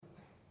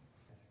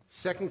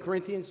2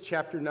 Corinthians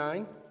chapter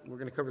 9. We're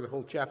going to cover the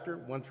whole chapter,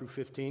 1 through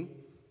 15.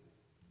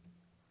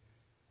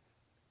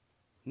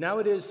 Now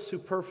it is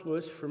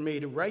superfluous for me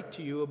to write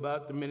to you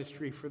about the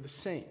ministry for the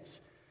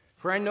saints.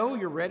 For I know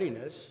your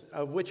readiness,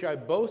 of which I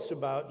boast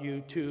about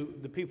you to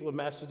the people of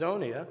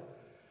Macedonia,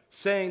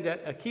 saying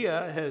that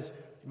Achaia has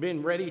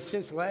been ready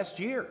since last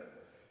year,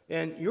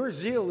 and your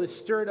zeal has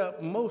stirred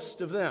up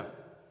most of them.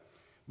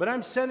 But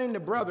I'm sending the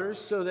brothers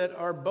so that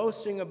our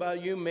boasting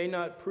about you may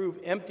not prove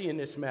empty in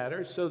this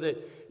matter, so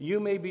that you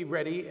may be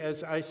ready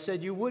as I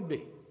said you would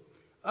be.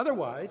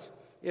 Otherwise,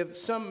 if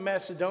some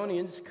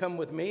Macedonians come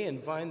with me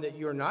and find that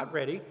you're not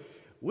ready,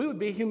 we would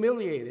be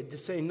humiliated, to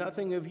say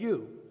nothing of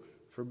you,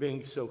 for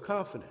being so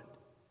confident.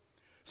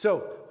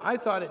 So I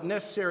thought it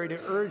necessary to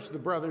urge the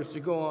brothers to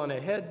go on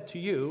ahead to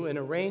you and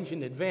arrange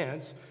in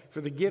advance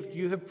for the gift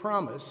you have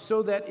promised,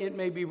 so that it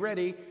may be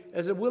ready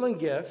as a willing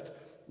gift,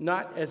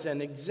 not as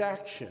an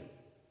exaction.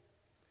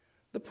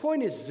 The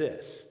point is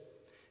this: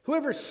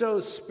 whoever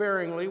sows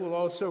sparingly will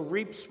also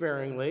reap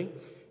sparingly,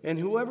 and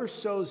whoever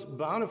sows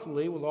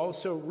bountifully will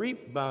also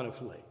reap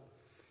bountifully.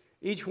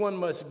 Each one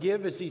must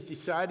give as he's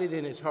decided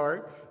in his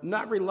heart,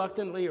 not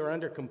reluctantly or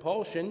under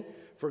compulsion,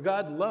 for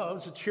God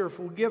loves a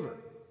cheerful giver.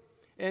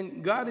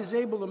 And God is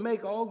able to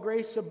make all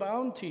grace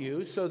abound to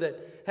you, so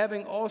that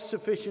having all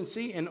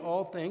sufficiency in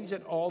all things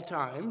at all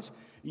times,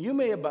 you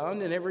may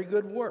abound in every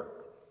good work.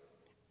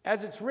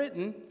 As it's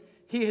written,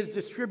 he has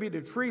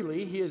distributed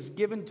freely, he has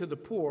given to the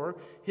poor,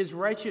 his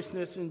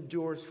righteousness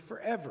endures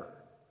forever.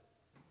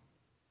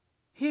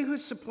 He who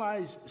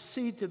supplies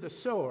seed to the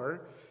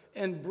sower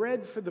and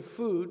bread for the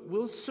food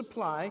will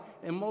supply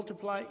and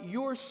multiply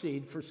your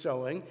seed for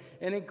sowing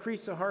and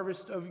increase the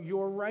harvest of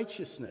your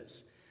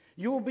righteousness.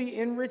 You will be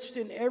enriched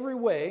in every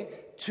way,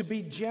 to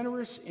be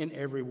generous in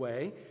every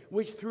way,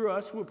 which through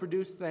us will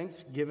produce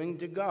thanksgiving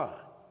to God.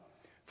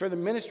 For the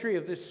ministry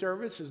of this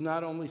service is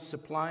not only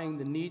supplying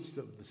the needs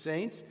of the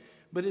saints,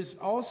 but is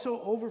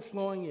also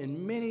overflowing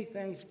in many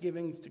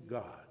thanksgivings to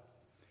God.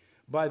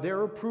 By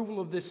their approval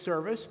of this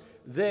service,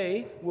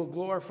 they will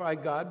glorify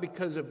God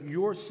because of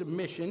your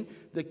submission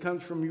that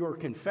comes from your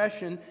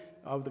confession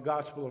of the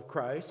gospel of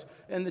Christ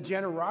and the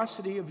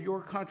generosity of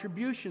your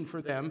contribution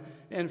for them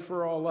and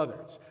for all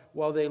others,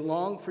 while they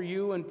long for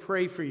you and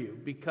pray for you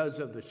because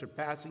of the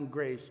surpassing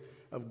grace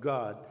of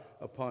God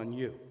upon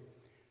you.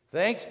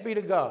 Thanks be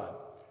to God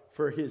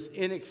for his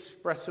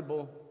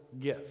inexpressible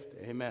gift.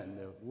 Amen.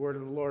 The word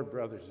of the Lord,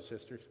 brothers and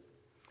sisters.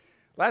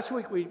 Last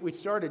week we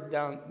started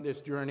down this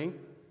journey.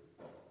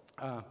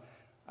 Let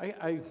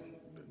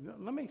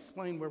me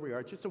explain where we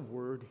are. Just a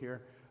word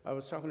here. I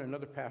was talking to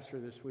another pastor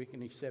this week,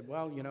 and he said,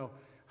 well,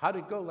 how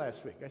did it go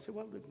last week? I said,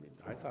 well,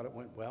 I thought it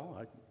went well.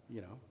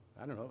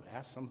 I don't know,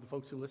 ask some of the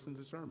folks who listened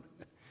to the sermon.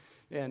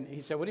 And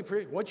he said,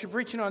 what you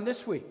preaching on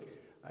this week?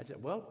 I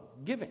said, well,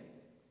 giving.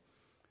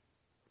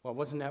 Well,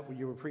 wasn't that what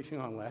you were preaching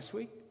on last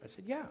week? I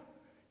said, yeah.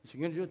 He said,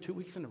 you're going to do it 2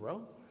 weeks in a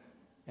row?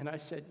 And I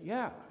said,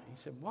 yeah. He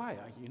said, why?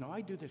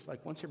 I do this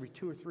like once every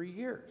 2 or 3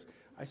 years.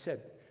 I said,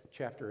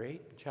 chapter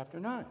 8 and chapter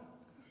 9.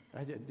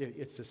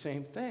 It's the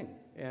same thing.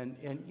 And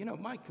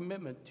my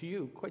commitment to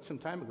you quite some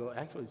time ago,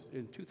 actually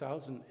in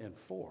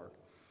 2004,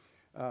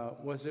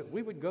 was that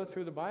we would go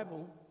through the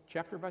Bible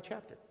chapter by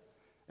chapter.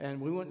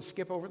 And we wouldn't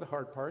skip over the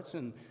hard parts,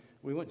 and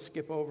we wouldn't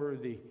skip over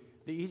the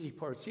easy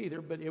parts either,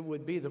 but it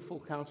would be the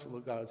full counsel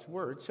of God's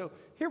Word. So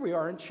here we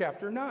are in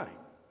chapter 9.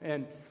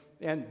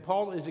 And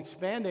Paul is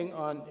expanding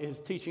on his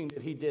teaching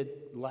that he did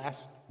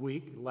last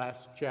week,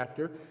 last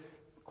chapter.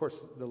 Of course,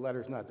 the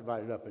letter's not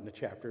divided up into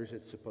chapters.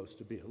 It's supposed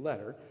to be a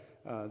letter.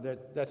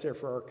 That's there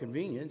for our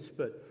convenience.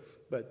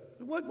 But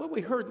what we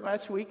heard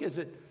last week is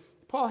that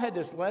Paul had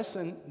this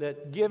lesson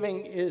that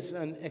giving is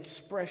an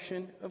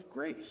expression of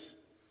grace.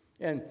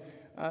 And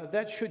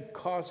that should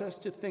cause us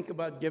to think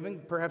about giving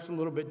perhaps a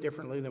little bit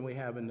differently than we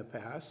have in the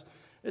past.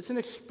 It's an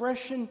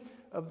expression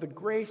of the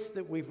grace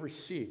that we've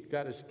received.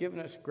 God has given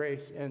us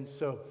grace, and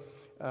so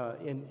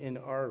in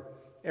our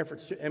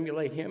efforts to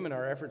emulate him and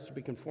our efforts to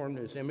be conformed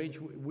to his image,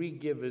 we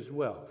give as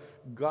well.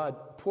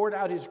 God poured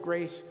out his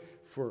grace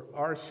for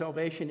our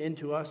salvation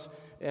into us,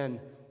 and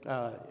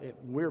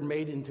we're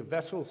made into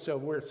vessels, so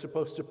we're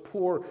supposed to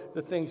pour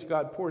the things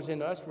God pours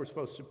into us, we're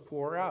supposed to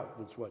pour out.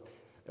 That's what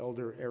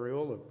Elder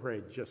Areola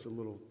prayed just a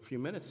few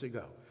minutes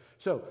ago.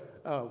 So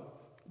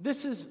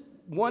this is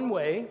one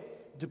way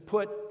to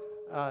put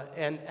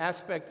an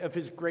aspect of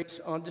his grace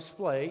on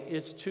display,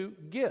 is to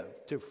give,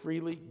 to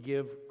freely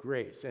give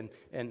grace.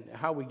 And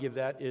how we give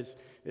that is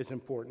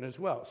important as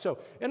well. So,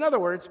 in other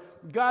words,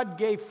 God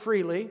gave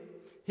freely,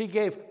 he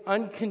gave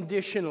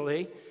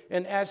unconditionally,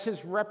 and as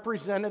his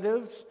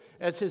representatives,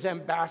 as his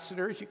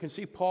ambassadors, you can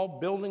see Paul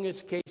building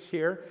his case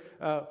here,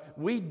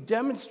 we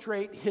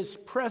demonstrate his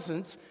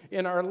presence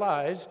in our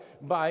lives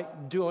by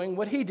doing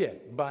what he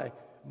did,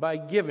 by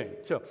giving.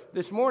 So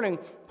this morning,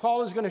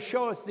 Paul is going to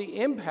show us the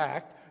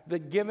impact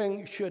that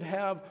giving should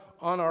have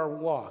on our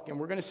walk. And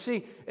we're going to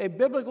see a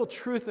biblical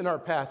truth in our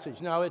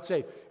passage. Now, it's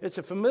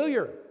a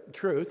familiar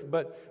truth,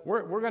 but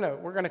we're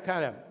going to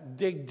kind of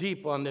dig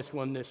deep on this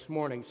one this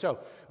morning. So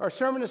our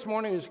sermon this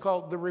morning is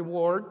called The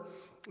Reward.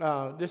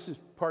 This is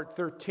part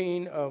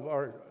 13 of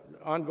our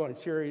ongoing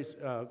series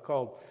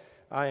called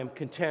I Am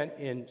Content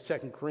in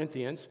 2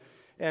 Corinthians.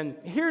 And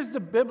here's the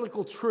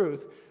biblical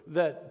truth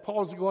that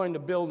Paul's going to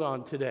build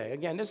on today.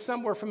 Again, this is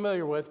something we're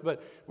familiar with,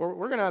 but we're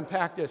going to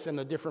unpack this in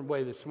a different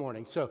way this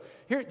morning. So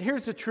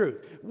here's the truth.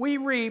 We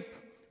reap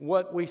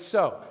what we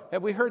sow.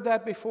 Have we heard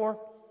that before?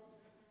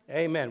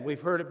 Amen.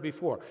 We've heard it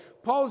before.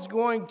 Paul's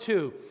going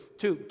to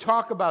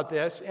talk about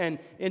this, and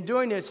in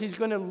doing this, he's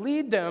going to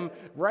lead them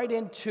right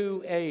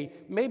into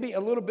maybe a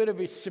little bit of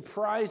a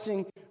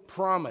surprising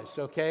promise,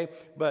 okay?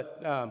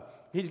 But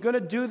he's going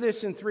to do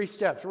this in 3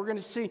 steps. We're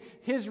going to see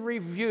his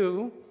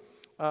review,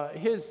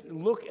 his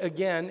look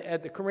again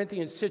at the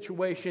Corinthian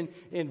situation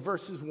in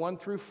verses 1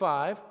 through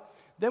 5.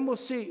 Then we'll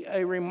see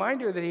a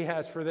reminder that he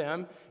has for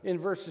them in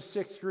verses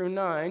 6 through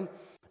 9.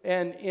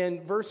 And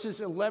in verses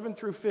 11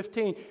 through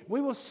 15,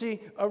 we will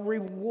see a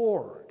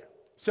reward.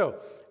 So,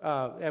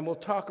 and we'll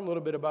talk a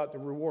little bit about the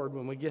reward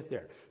when we get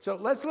there. So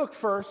let's look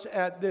first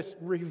at this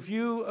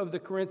review of the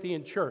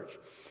Corinthian church.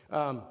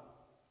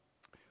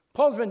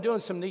 Paul's been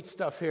doing some neat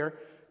stuff here.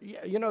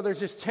 You know,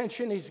 there's this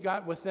tension he's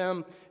got with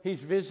them. He's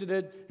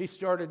visited. He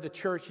started the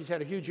church. He's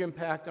had a huge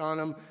impact on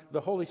them.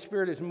 The Holy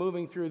Spirit is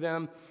moving through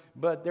them.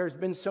 But there's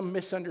been some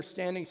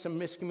misunderstanding, some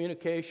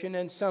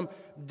miscommunication, and some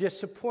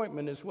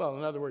disappointment as well.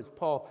 In other words,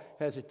 Paul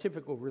has a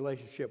typical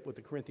relationship with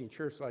the Corinthian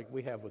church like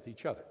we have with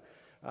each other.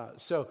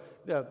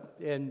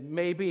 And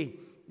maybe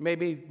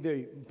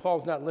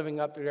Paul's not living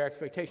up to their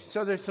expectations.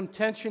 So there's some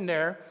tension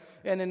there.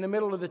 And in the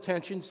middle of the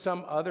tension,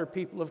 some other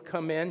people have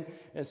come in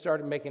and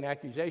started making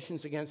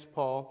accusations against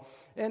Paul.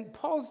 And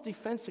Paul's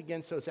defense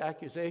against those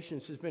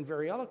accusations has been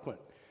very eloquent.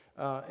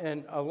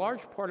 And a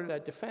large part of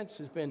that defense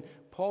has been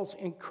Paul's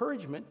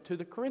encouragement to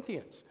the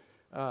Corinthians.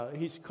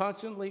 He's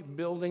constantly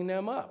building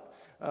them up.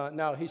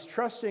 Now, he's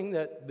trusting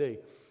that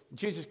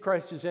Jesus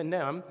Christ is in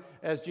them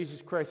as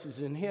Jesus Christ is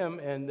in him,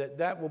 and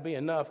that will be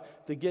enough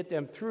to get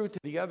them through to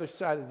the other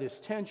side of this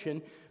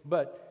tension.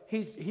 But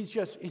he's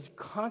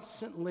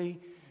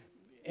constantly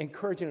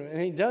encouraging them.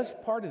 And he does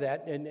part of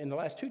that in the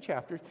last 2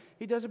 chapters.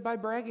 He does it by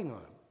bragging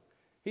on them.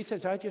 He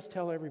says, I just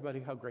tell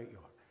everybody how great you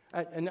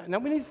are. And now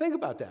we need to think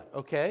about that,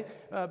 okay?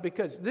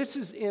 Because this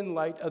is in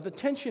light of the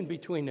tension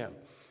between them.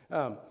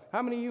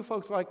 How many of you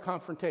folks like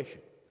confrontation?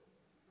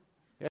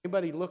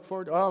 Anybody look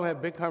forward? Oh, I'm going to have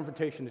a big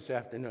confrontation this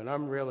afternoon.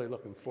 I'm really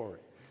looking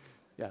forward.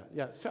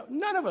 Yeah. So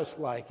none of us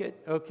like it,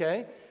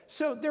 okay?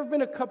 So there have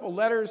been a couple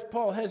letters.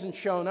 Paul hasn't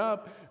shown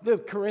up. The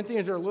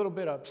Corinthians are a little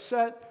bit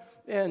upset.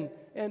 And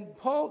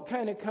Paul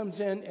kind of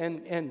comes in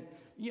and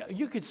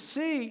you could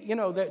see, you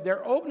know, that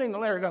they're opening the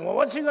letter going, well,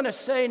 what's he going to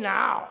say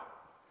now?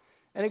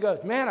 And he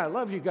goes, man, I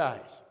love you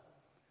guys.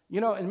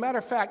 You know, as a matter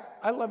of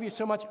fact, I love you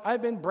so much,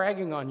 I've been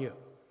bragging on you.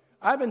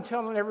 I've been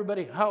telling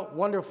everybody how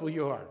wonderful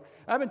you are.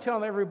 I've been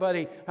telling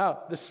everybody how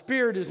the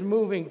Spirit is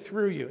moving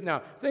through you.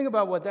 Now, think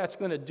about what that's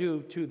going to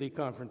do to the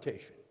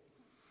confrontation.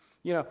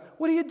 You know,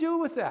 what do you do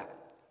with that?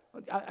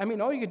 I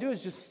mean, all you can do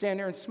is just stand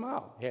there and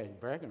smile. Yeah, he's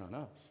bragging on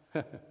us.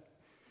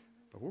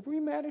 But were we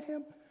mad at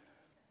him?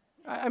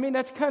 I mean,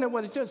 that's kind of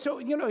what it does. So,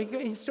 you know,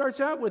 he starts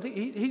out with,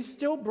 he's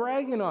still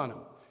bragging on them.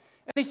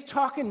 And he's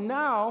talking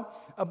now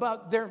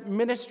about their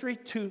ministry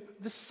to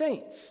the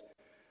saints.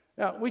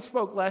 Now, we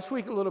spoke last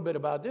week a little bit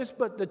about this,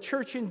 but the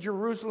church in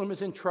Jerusalem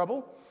is in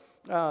trouble.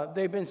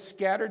 They've been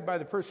scattered by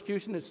the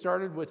persecution that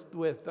started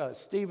with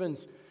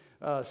Stephen's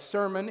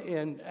sermon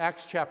in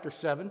Acts chapter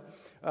 7.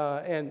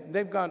 And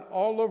they've gone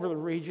all over the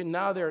region.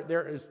 Now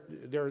they're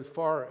as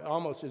far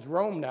almost as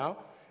Rome now.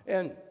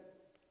 And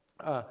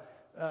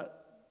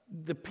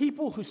the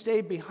people who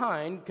stayed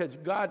behind, because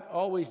God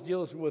always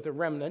deals with a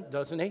remnant,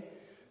 doesn't he?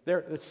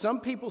 Some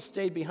people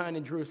stayed behind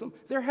in Jerusalem.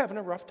 They're having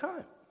a rough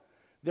time.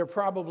 They're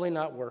probably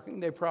not working.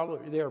 They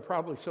are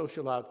probably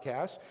social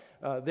outcasts.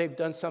 They've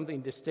done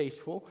something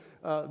distasteful.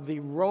 The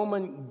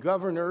Roman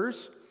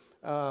governors,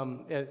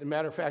 as a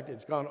matter of fact,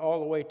 it's gone all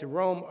the way to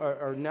Rome,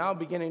 are now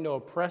beginning to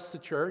oppress the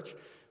church.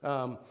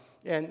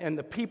 And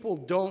the people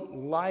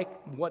don't like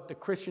what the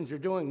Christians are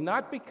doing,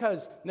 not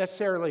because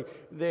necessarily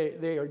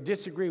they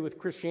disagree with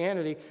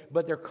Christianity,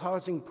 but they're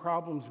causing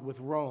problems with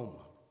Rome,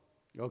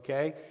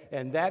 okay?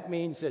 And that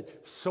means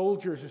that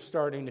soldiers are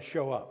starting to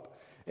show up,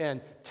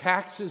 and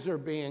taxes are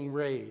being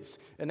raised,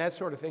 and that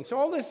sort of thing. So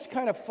all this is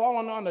kind of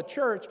falling on the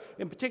church,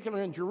 in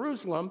particular in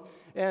Jerusalem,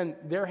 and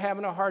they're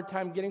having a hard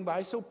time getting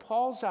by. So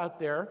Paul's out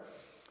there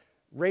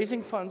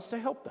raising funds to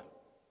help them.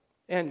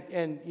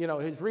 And you know,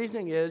 his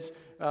reasoning is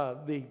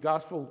the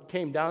gospel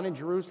came down in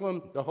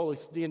Jerusalem,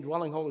 the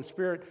indwelling Holy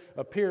Spirit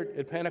appeared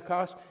at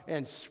Pentecost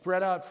and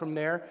spread out from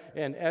there.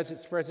 And as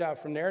it spreads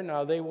out from there,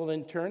 now they will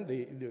in turn,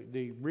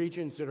 the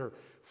regions that are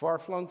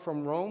far-flung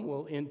from Rome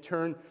will in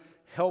turn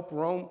help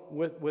Rome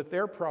with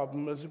their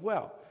problem as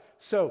well.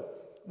 So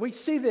we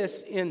see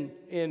this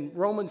in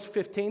Romans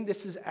 15.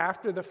 This is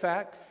after the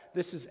fact.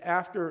 This is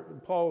after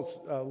Paul's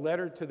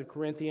letter to the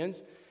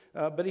Corinthians.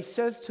 But he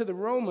says to the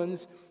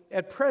Romans,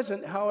 at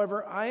present,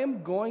 however, I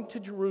am going to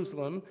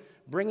Jerusalem,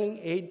 bringing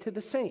aid to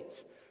the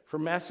saints.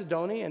 from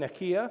Macedonia and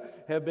Achaia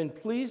have been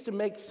pleased to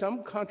make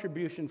some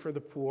contribution for the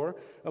poor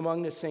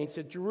among the saints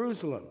at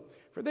Jerusalem.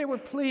 For they were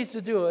pleased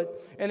to do it,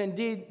 and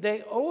indeed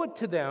they owe it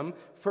to them,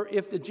 for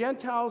if the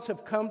Gentiles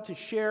have come to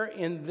share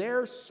in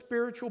their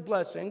spiritual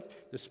blessings,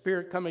 the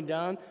Spirit coming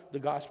down, the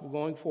gospel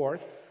going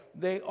forth,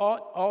 they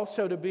ought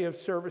also to be of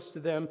service to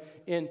them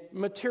in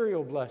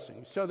material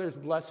blessings. So there's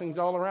blessings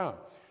all around,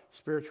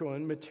 spiritual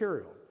and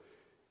material.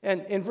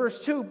 And in verse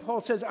 2,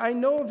 Paul says, I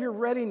know of your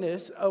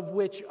readiness, of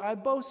which I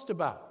boast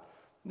about.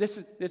 This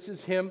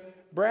is him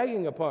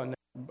bragging upon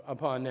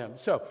them.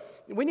 So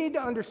we need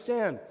to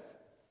understand,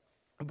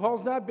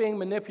 Paul's not being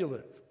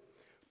manipulative.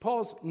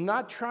 Paul's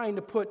not trying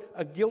to put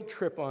a guilt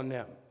trip on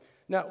them.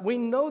 Now, we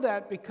know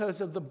that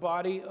because of the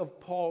body of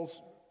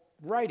Paul's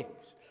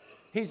writings.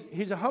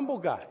 He's a humble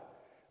guy.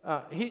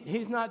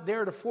 He's not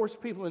there to force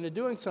people into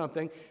doing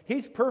something.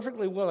 He's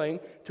perfectly willing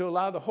to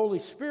allow the Holy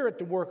Spirit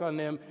to work on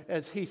them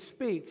as he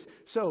speaks.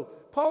 So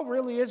Paul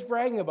really is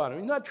bragging about them.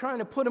 He's not trying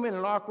to put them in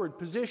an awkward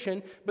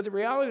position, but the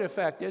reality of the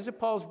fact is that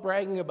Paul's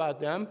bragging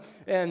about them,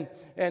 and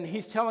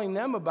he's telling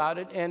them about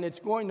it, and it's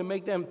going to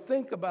make them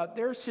think about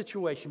their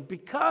situation.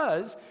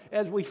 Because,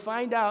 as we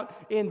find out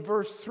in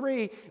verse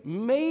 3,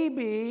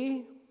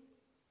 maybe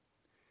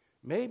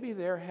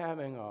they're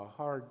having a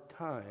hard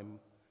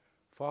time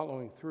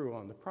following through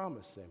on the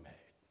promise they made.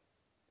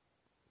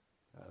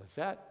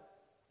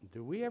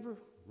 Do we ever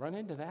run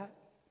into that?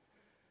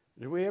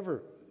 Do we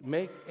ever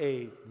make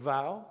a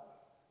vow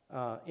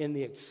in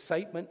the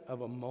excitement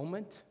of a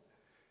moment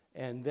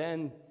and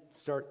then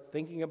start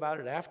thinking about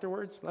it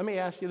afterwards? Let me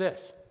ask you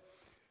this.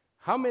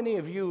 How many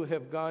of you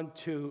have gone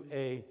to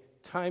a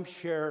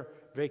timeshare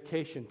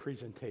vacation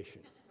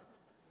presentation?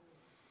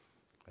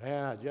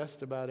 Yeah,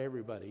 just about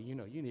everybody. You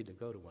need to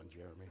go to one,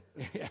 Jeremy.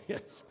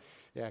 Yes.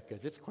 Yeah,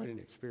 because it's quite an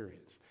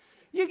experience.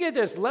 You get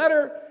this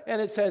letter, and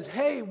it says,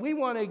 hey, we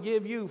want to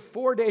give you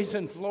 4 days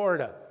in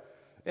Florida.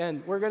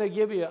 And we're going to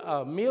give you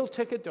a meal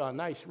ticket to a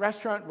nice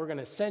restaurant. We're going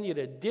to send you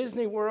to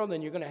Disney World,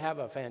 and you're going to have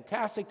a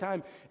fantastic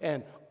time.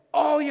 And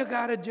all you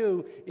got to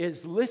do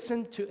is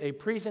listen to a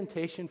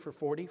presentation for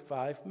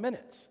 45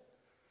 minutes.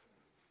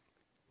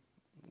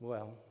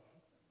 Well,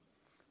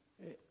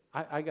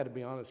 I got to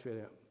be honest with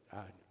you.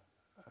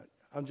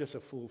 I'm just a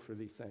fool for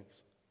these things.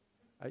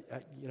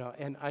 I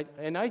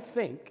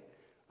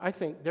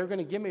think they're going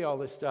to give me all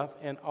this stuff,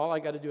 and all I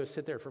got to do is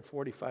sit there for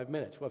 45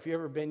 minutes. Well, if you've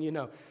ever been,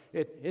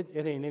 it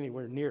ain't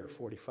anywhere near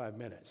 45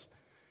 minutes.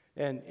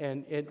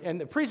 And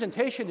the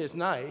presentation is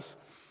nice,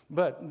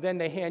 but then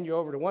they hand you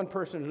over to one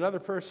person, another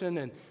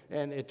person,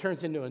 and it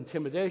turns into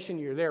intimidation.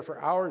 You're there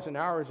for hours and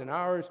hours and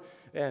hours,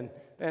 and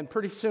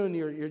pretty soon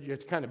you're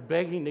just kind of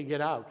begging to get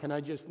out. Can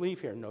I just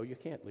leave here? No, you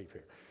can't leave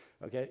here.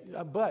 Okay,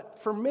 but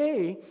for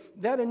me,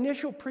 that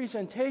initial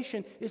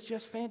presentation is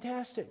just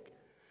fantastic.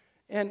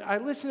 And I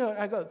listen to it,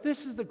 I go,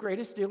 this is the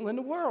greatest deal in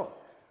the world.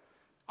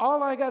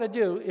 All I got to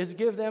do is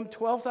give them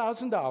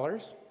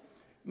 $12,000,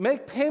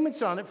 make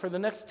payments on it for the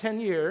next 10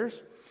 years,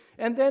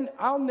 and then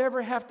I'll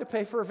never have to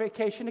pay for a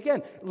vacation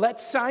again.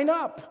 Let's sign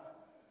up.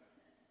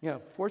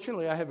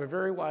 Fortunately, I have a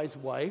very wise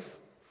wife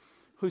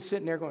who's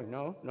sitting there going,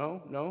 no.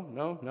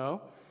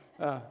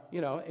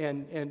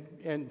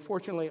 And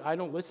fortunately, I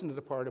don't listen to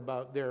the part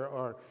about there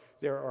are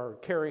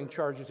carrying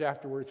charges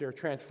afterwards, there are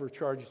transfer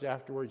charges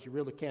afterwards. You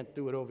really can't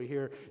do it over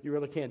here. You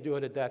really can't do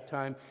it at that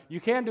time. You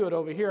can do it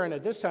over here, and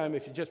at this time,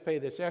 if you just pay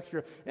this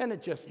extra, and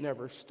it just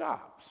never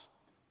stops.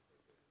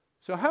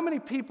 So how many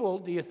people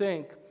do you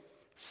think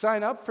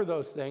sign up for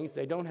those things?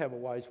 They don't have a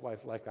wise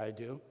wife like I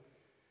do,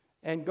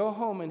 and go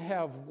home and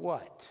have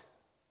what?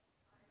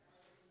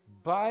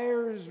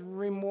 Buyer's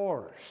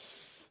remorse.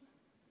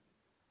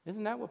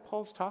 Isn't that what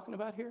Paul's talking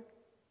about here?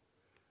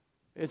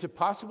 Is it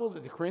possible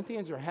that the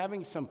Corinthians are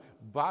having some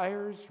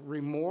buyer's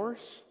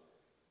remorse?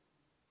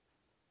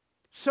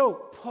 So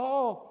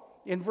Paul,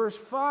 in verse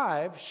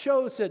 5,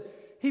 shows that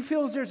he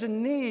feels there's a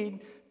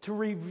need to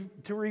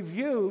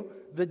review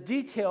the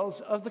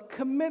details of the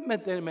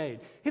commitment they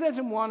made. He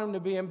doesn't want them to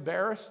be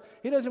embarrassed.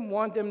 He doesn't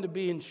want them to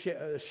be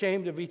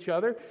ashamed of each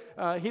other.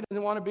 He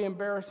doesn't want to be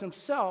embarrassed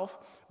himself,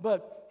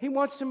 but he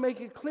wants to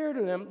make it clear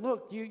to them,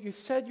 look, you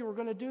said you were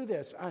going to do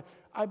this.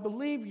 I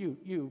believe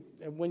you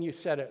when you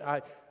said it.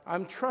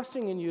 I'm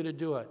trusting in you to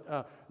do it.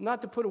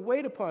 Not to put a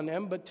weight upon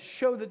them, but to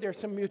show that there's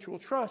some mutual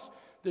trust,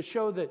 to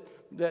show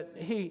that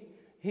he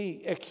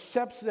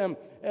accepts them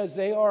as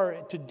they are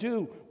to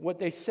do what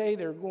they say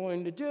they're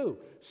going to do.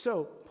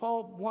 So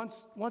Paul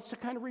wants to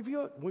kind of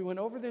review it. We went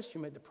over this.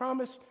 You made the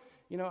promise.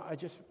 I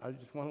just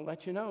want to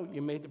let you know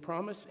you made the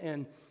promise,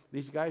 and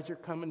these guys are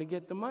coming to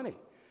get the money.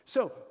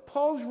 So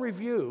Paul's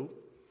review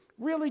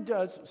really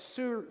does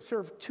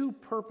serve two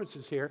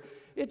purposes here.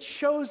 It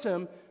shows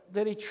them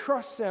that he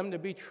trusts them to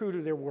be true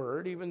to their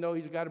word, even though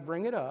he's got to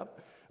bring it up.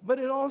 But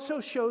it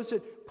also shows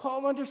that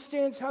Paul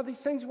understands how these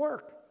things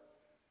work.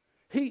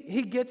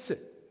 He gets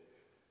it.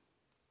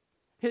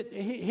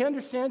 He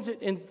understands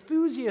that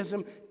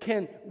enthusiasm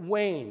can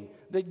wane,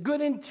 that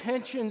good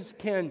intentions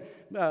can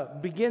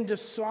begin to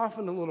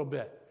soften a little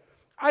bit.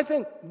 I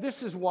think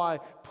this is why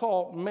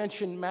Paul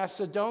mentioned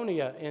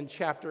Macedonia in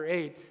chapter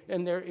 8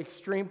 and their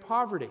extreme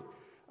poverty.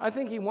 I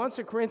think he wants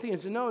the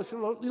Corinthians to know,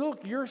 so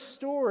look, your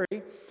story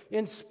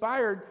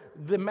inspired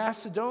the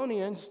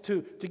Macedonians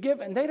to give,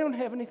 and they don't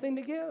have anything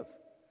to give.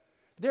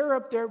 They're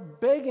up there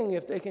begging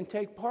if they can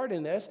take part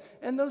in this,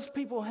 and those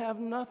people have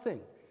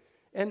nothing.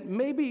 And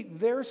maybe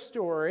their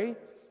story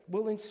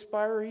will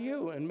inspire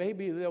you, and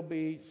maybe there'll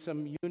be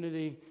some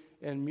unity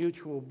and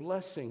mutual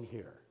blessing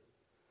here.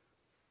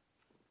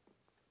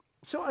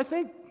 So I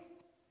think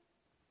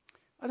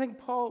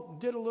Paul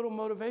did a little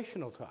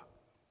motivational talk.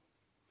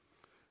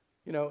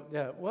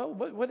 Well,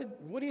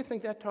 what do you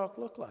think that talk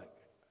looked like?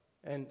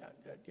 And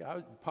I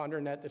was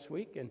pondering that this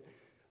week, and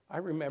I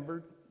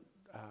remembered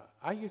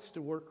I used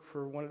to work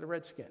for one of the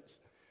Redskins.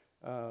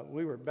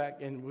 We were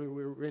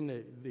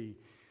in the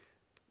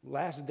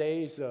last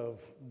days of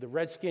the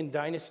Redskin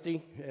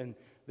dynasty, and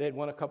they had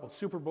won a couple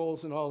Super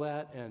Bowls and all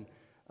that, and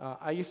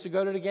I used to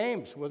go to the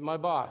games with my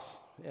boss,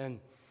 and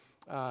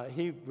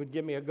he would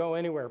give me a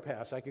go-anywhere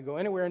pass. I could go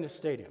anywhere in the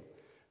stadium.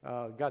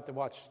 Got to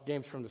watch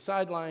games from the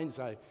sidelines.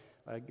 I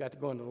got to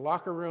go into the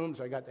locker rooms.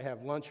 I got to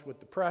have lunch with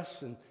the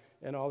press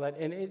and all that.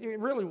 And it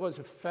really was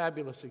a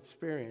fabulous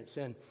experience.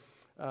 And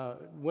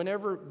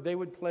whenever they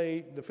would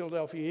play the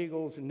Philadelphia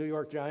Eagles and New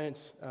York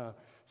Giants,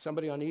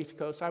 somebody on the East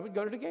Coast, I would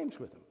go to the games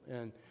with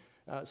them.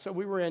 And so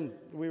we were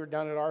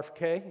down at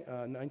RFK,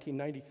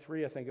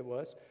 1993, I think it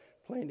was,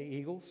 playing the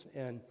Eagles.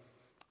 And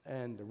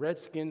the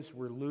Redskins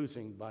were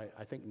losing by,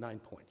 I think, 9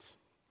 points.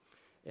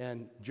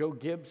 And Joe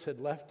Gibbs had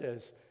left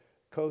as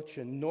coach,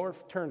 and Norv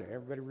Turner.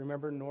 Everybody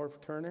remember Norv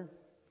Turner?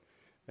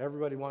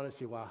 Everybody wanted to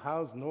see, well,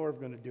 how's Norv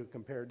going to do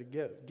compared to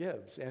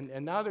Gibbs?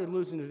 And now they're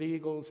losing to the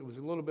Eagles. It was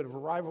a little bit of a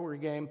rivalry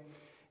game.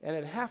 And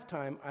at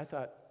halftime, I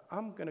thought,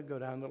 I'm going to go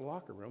down to the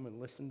locker room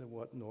and listen to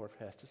what Norv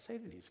has to say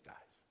to these guys.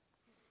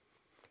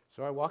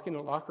 So I walk in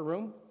the locker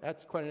room.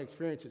 That's quite an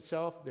experience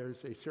itself.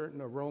 There's a certain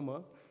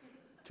aroma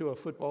to a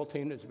football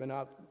team that's been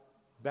out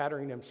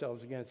battering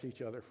themselves against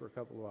each other for a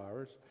couple of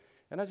hours.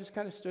 And I just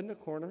kind of stood in a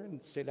corner and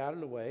stayed out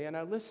of the way, and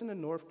I listened to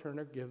Norv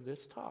Turner give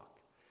this talk.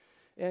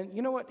 And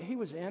you know what? He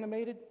was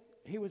animated.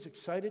 He was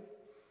excited.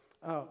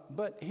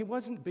 But he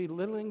wasn't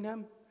belittling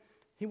them.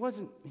 He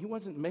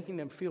wasn't making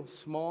them feel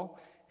small.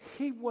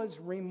 He was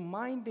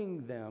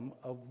reminding them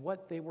of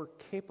what they were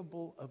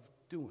capable of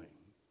doing.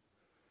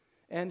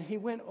 And he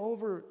went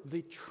over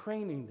the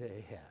training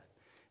they had.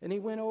 And he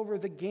went over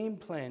the game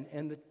plan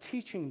and the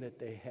teaching that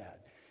they had.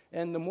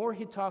 And the more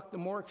he talked, the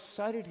more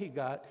excited he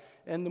got,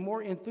 and the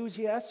more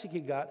enthusiastic he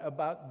got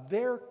about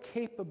their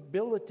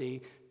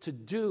capability to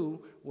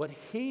do what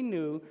he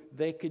knew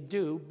they could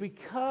do,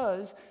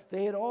 because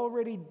they had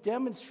already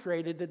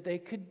demonstrated that they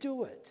could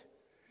do it.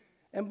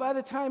 And by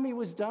the time he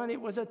was done, it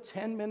was a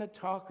 10-minute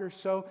talk or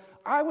so.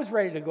 I was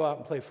ready to go out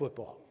and play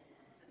football.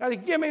 I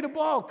said, give me the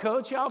ball,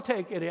 coach. I'll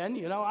take it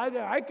in.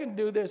 I can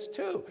do this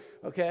too.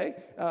 Okay?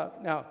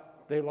 Now,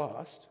 they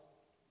lost.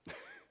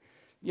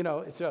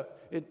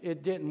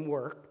 It didn't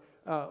work.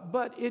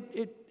 But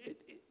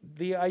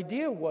the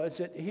idea was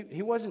that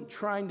he wasn't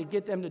trying to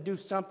get them to do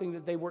something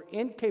that they were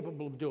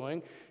incapable of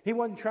doing. He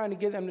wasn't trying to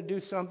get them to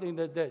do something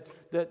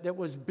that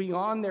was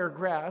beyond their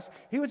grasp.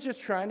 He was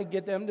just trying to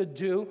get them to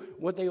do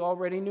what they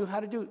already knew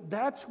how to do.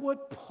 That's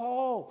what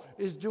Paul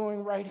is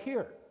doing right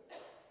here.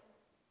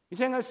 He's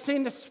saying, I've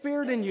seen the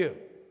Spirit in you.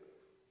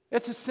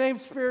 It's the same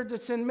Spirit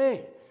that's in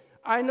me.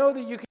 I know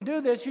that you can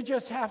do this. You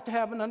just have to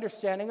have an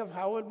understanding of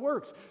how it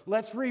works.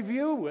 Let's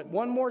review it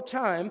one more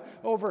time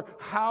over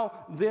how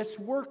this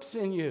works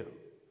in you.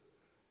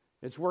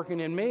 It's working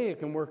in me. It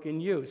can work in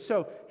you.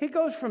 So he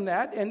goes from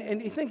that,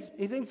 and he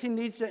thinks he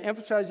needs to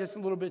emphasize this a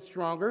little bit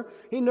stronger.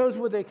 He knows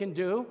what they can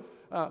do.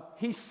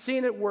 He's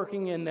seen it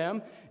working in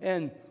them,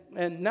 and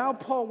now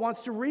Paul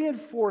wants to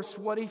reinforce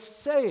what he's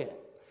saying.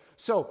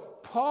 So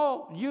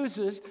Paul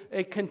uses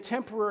a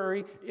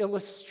contemporary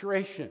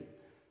illustration.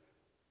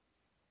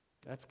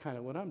 That's kind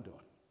of what I'm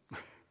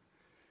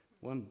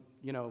doing.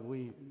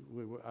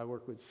 I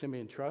work with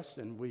Simeon Trust,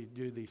 and we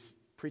do these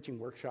preaching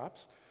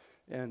workshops.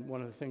 And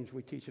one of the things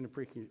we teach in a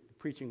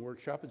preaching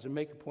workshop is to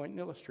make a point and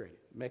illustrate it.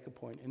 Make a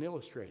point and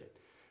illustrate it.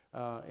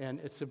 And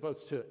it's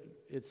supposed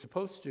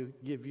to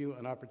give you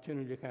an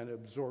opportunity to kind of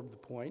absorb the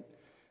point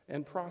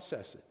and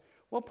process it.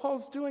 Well,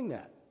 Paul's doing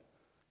that.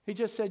 He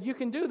just said, you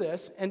can do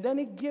this, and then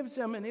he gives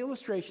them an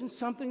illustration,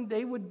 something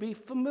they would be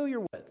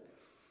familiar with.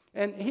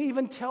 And he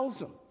even tells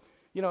them,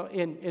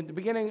 in the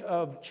beginning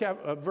of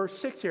verse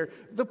 6 here,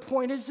 the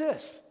point is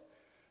this.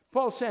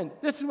 Paul's saying,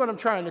 this is what I'm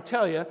trying to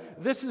tell you.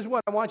 This is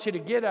what I want you to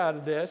get out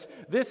of this.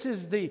 This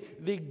is the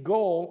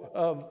goal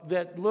of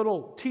that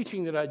little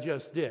teaching that I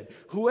just did.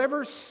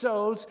 Whoever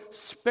sows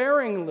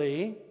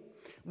sparingly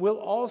will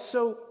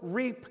also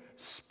reap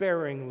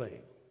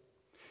sparingly.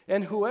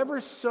 And whoever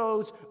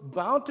sows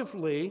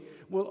bountifully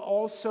will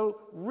also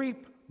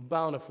reap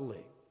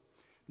bountifully.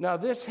 Now,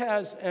 this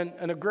has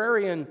an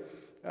agrarian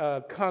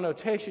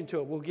connotation to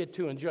it we'll get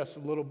to in just a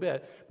little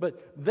bit.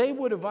 But they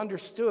would have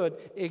understood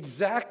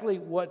exactly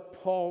what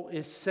Paul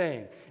is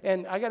saying.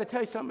 And I got to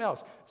tell you something else.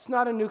 It's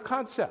not a new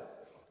concept.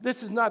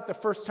 This is not the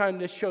first time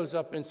this shows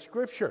up in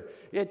Scripture.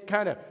 It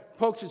kind of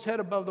pokes its head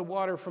above the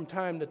water from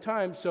time to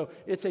time, so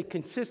it's a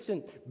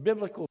consistent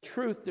biblical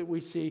truth that we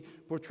see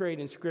portrayed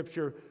in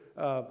Scripture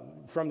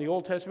from the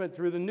Old Testament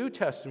through the New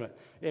Testament.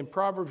 In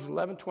Proverbs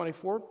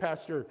 11:24,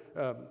 Pastor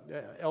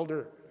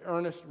Elder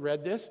Ernest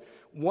read this.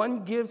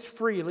 One gives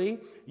freely,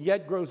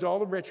 yet grows all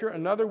the richer.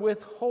 Another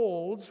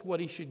withholds what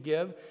he should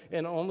give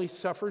and only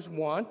suffers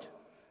want.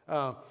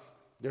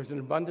 There's an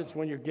abundance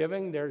when you're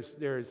giving. There's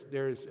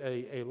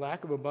a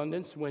lack of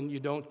abundance when you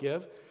don't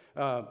give.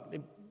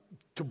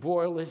 To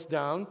boil this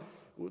down,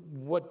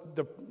 what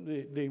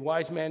the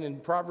wise man in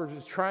Proverbs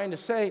is trying to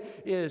say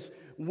is,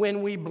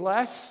 when we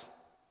bless,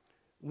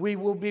 we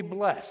will be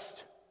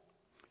blessed.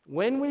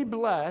 When we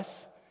bless,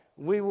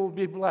 we will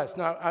be blessed.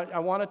 Now, I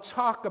want to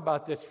talk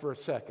about this for a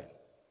second,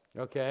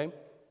 okay?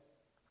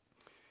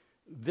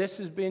 This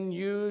has been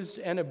used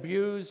and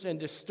abused and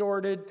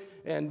distorted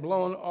and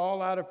blown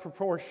all out of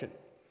proportion.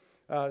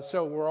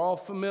 So we're all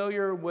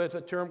familiar with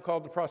a term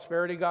called the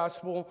prosperity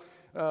gospel,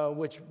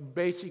 which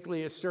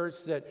basically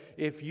asserts that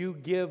if you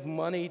give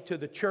money to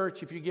the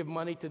church, if you give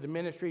money to the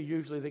ministry,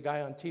 usually the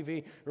guy on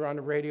TV or on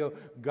the radio,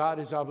 God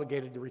is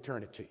obligated to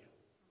return it to you.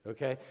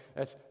 Okay?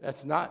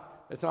 That's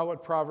not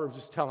what Proverbs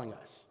is telling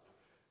us.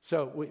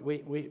 So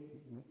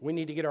we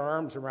need to get our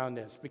arms around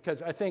this,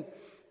 because I think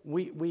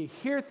we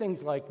hear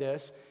things like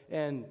this,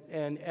 and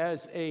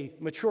as a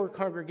mature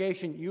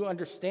congregation, you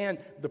understand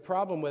the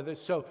problem with it,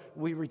 so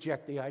we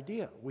reject the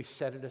idea. We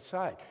set it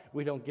aside.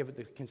 We don't give it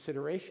the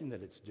consideration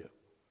that it's due.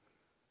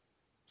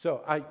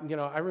 So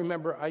I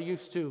remember I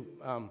used to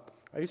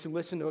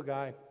listen to a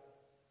guy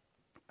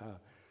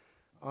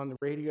on the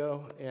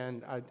radio,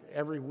 and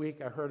every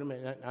week I heard him,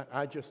 and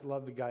I just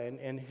loved the guy,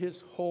 and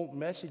his whole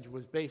message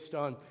was based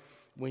on,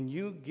 when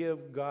you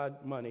give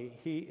God money,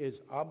 He is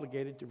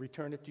obligated to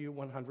return it to you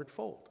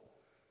 100-fold.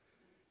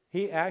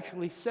 He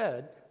actually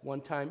said one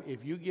time,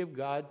 if you give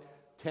God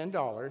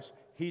 $10,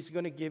 He's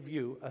going to give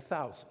you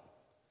 1,000.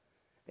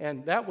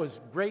 And that was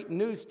great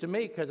news to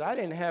me, because I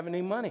didn't have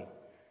any money.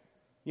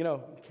 You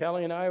know,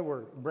 Kelly and I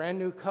were a brand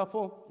new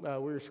couple. We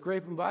were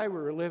scraping by.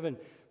 We were living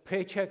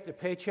paycheck to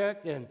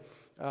paycheck. And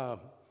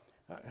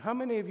how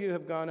many of you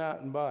have gone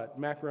out and bought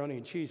macaroni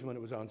and cheese when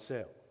it was on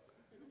sale?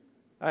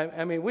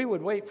 I mean, we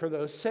would wait for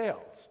those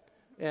sales.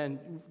 And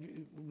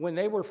when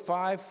they were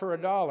 5 for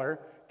 $1,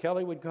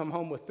 Kelly would come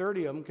home with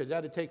 30 of them, because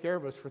that would take care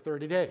of us for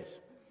 30 days.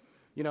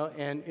 You know,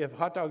 and if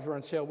hot dogs were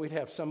on sale, we'd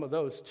have some of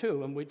those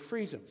too, and we'd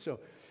freeze them. So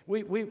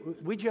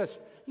we just,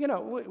 you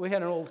know, we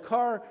had an old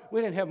car.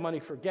 We didn't have money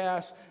for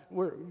gas.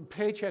 We're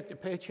paycheck to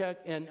paycheck,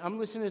 and I'm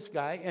listening to this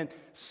guy. And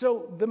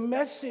so the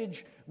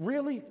message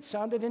really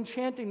sounded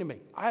enchanting to me.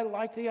 I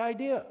liked the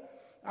idea.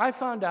 I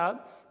found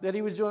out that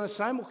he was doing a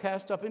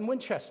simulcast up in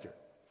Winchester.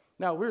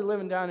 Now, we were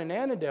living down in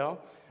Annandale.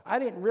 I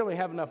didn't really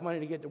have enough money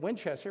to get to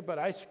Winchester, but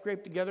I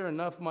scraped together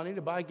enough money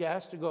to buy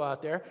gas to go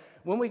out there.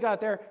 When we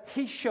got there,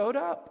 he showed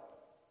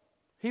up.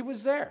 He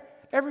was there.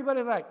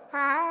 Everybody was like,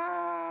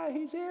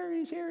 he's here,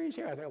 he's here, he's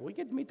here. I thought, we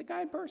get to meet the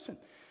guy in person.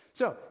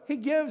 So he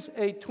gives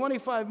a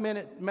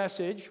 25-minute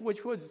message,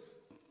 which was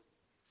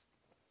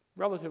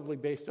relatively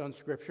based on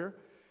Scripture.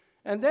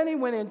 And then he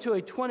went into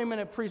a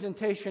 20-minute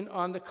presentation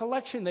on the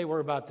collection they were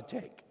about to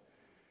take,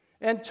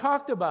 and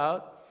talked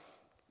about,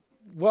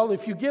 well,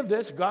 if you give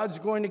this, God's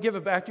going to give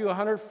it back to you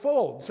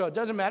 100-fold. So it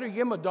doesn't matter. You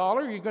give him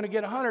 $1, you're going to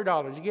get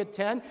 $100. You get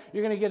 10,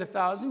 you're going to get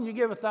 1,000. You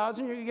give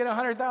 1,000, you're going to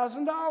get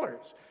 $100,000.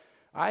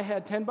 I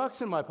had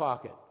 $10 in my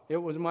pocket. It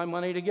was my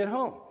money to get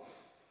home.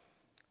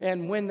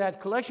 And when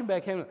that collection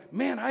bag came,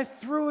 man, I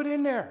threw it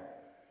in there.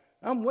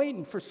 I'm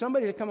waiting for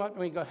somebody to come up to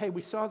me and go, hey,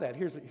 we saw that.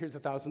 Here's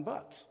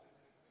 $1,000.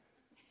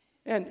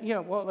 And, you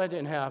know, well, that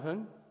didn't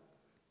happen.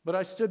 But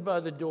I stood by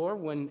the door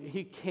when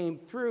he came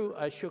through.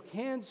 I shook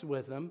hands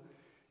with him.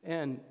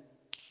 And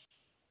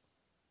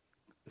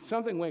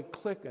something went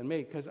click on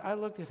me, because I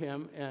looked at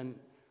him, and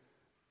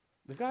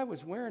the guy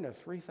was wearing a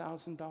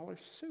 $3,000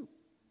 suit.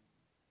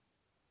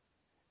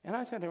 And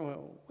I said to him,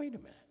 well, wait a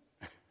minute.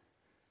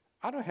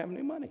 I don't have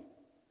any money.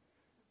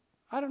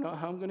 I don't know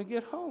how I'm going to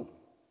get home.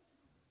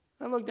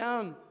 I looked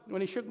down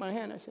when he shook my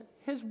hand. I said,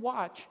 his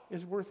watch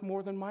is worth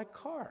more than my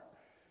car.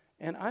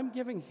 And I'm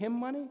giving him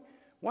money?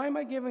 Why am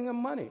I giving him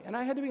money? And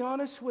I had to be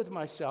honest with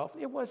myself.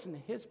 It wasn't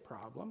his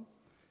problem.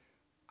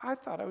 I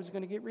thought I was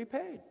going to get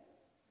repaid.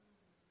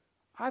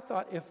 I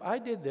thought if I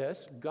did this,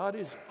 God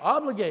is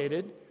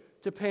obligated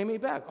to pay me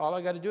back. All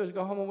I got to do is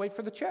go home and wait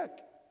for the check.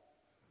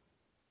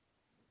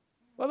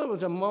 Well, it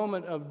was a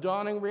moment of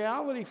dawning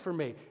reality for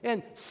me.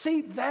 And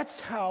see, that's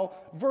how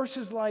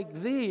verses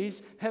like these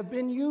have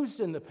been used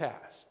in the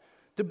past,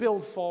 to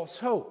build false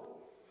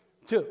hope,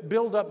 to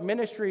build up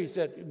ministries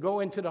that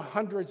go into the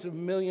hundreds of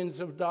millions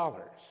of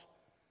dollars.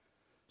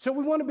 So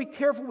we want to be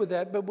careful with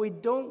that, but we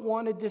don't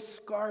want to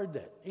discard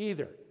that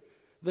either.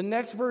 The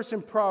next verse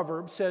in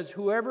Proverbs says,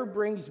 whoever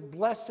brings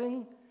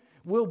blessing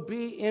will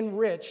be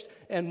enriched,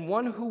 and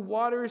one who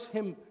waters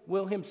him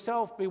will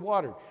himself be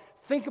watered.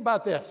 Think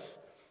about this,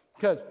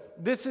 because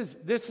this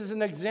is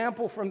an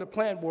example from the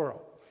plant world.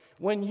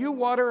 When you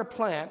water a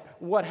plant,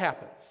 what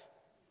happens?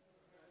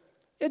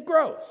 It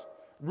grows.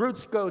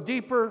 Roots go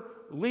deeper,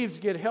 leaves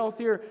get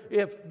healthier.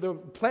 If the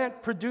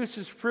plant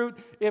produces fruit,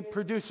 it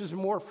produces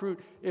more fruit.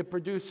 It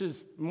produces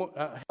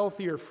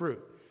healthier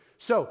fruit.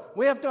 So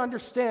we have to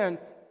understand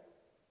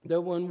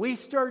that when we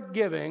start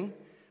giving,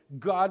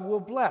 God will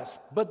bless.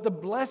 But the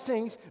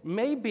blessings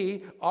may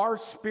be our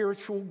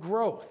spiritual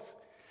growth.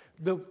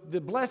 The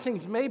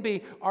blessings may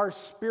be our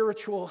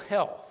spiritual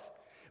health.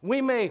 We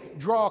may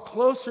draw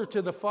closer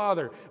to the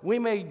Father. We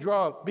may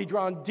be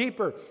drawn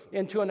deeper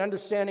into an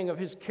understanding of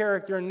His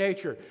character and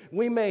nature.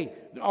 We may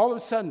all of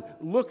a sudden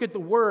look at the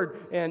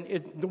Word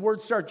and the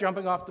Word start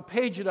jumping off the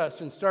page at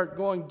us and start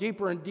going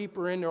deeper and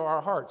deeper into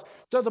our hearts.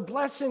 So the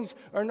blessings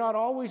are not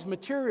always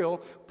material.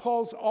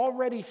 Paul's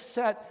already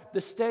set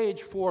the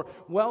stage for,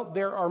 well,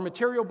 there are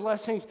material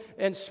blessings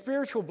and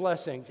spiritual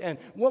blessings. And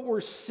what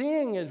we're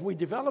seeing as we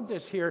develop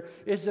this here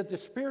is that the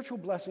spiritual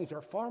blessings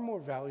are far more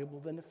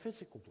valuable than the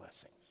physical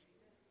blessings.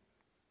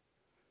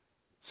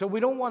 So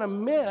we don't want to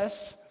miss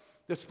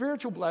the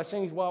spiritual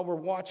blessings while we're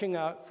watching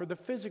out for the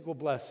physical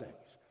blessings.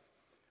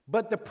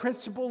 But the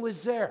principle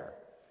is there.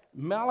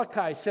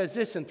 Malachi says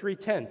this in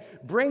 3:10,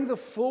 "Bring the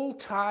full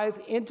tithe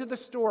into the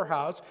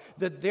storehouse,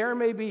 that there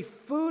may be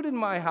food in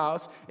my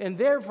house, and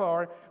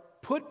therefore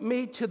put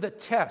me to the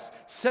test,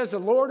 says the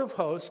Lord of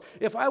hosts,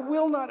 if I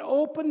will not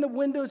open the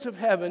windows of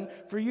heaven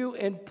for you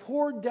and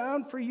pour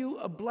down for you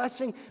a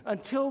blessing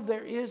until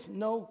there is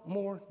no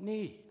more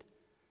need."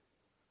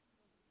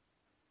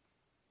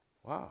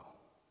 Wow.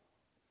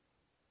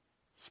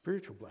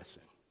 Spiritual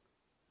blessing.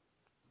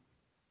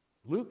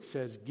 Luke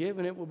says, "Give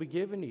and it will be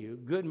given to you.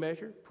 Good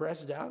measure,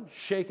 pressed down,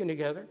 shaken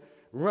together,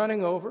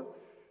 running over,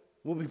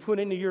 will be put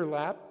into your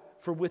lap.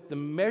 For with the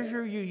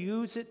measure you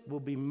use, it will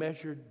be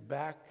measured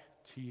back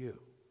to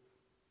you."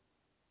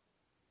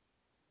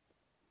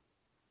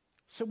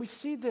 So we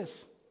see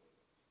this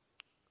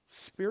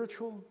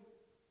spiritual,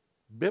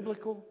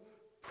 biblical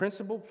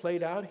principle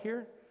played out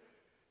here.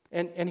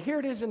 And here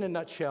it is in a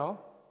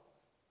nutshell.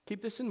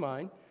 Keep this in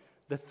mind.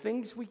 The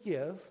things we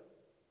give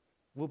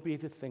will be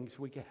the things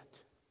we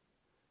get.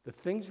 The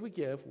things we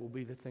give will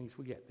be the things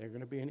we get. They're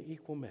going to be in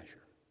equal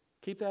measure.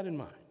 Keep that in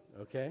mind,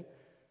 okay?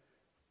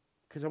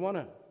 Because I want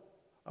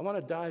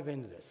to dive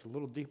into this a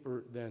little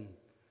deeper than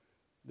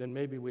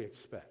maybe we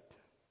expect.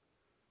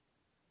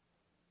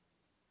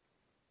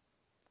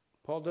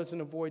 Paul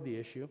doesn't avoid the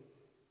issue.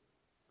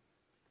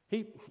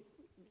 He's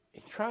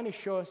trying to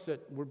show us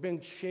that we're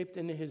being shaped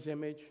into His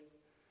image.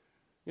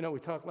 You know,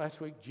 we talked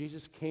last week,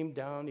 Jesus came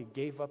down, He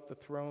gave up the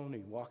throne, He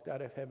walked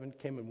out of heaven,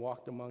 came and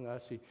walked among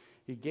us.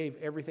 He gave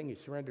everything, He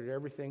surrendered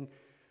everything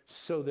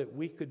so that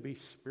we could be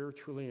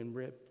spiritually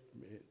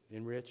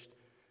enriched.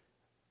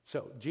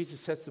 So Jesus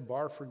sets the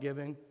bar for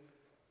giving.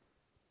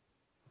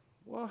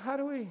 Well, how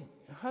do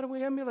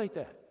we emulate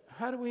that?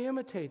 How do we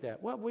imitate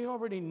that? Well, we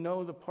already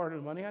know the part of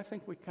the money. I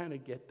think we kind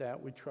of get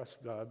that. We trust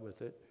God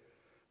with it.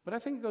 But I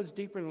think it goes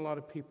deeper than a lot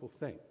of people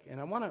think. And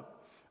I want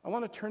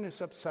to turn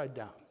this upside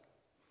down.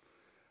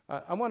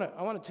 I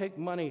want to take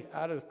money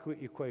out of the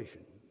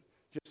equation.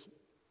 Just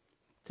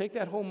take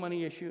that whole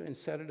money issue and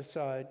set it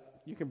aside.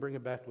 You can bring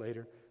it back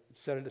later.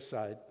 Set it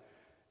aside,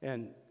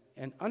 and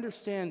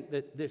understand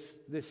that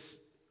this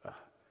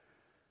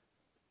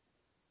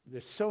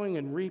sowing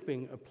and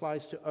reaping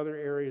applies to other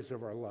areas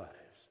of our lives.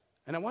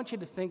 And I want you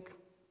to think.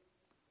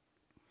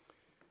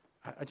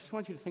 I just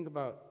want you to think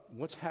about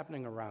what's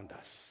happening around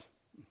us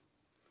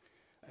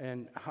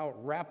and how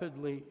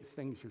rapidly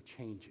things are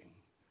changing.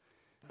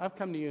 I've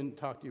come to you and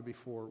talked to you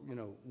before. You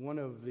know, one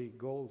of the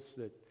goals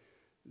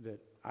that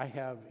I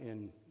have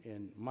in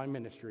my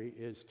ministry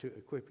is to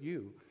equip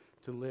you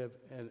to live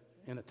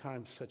in a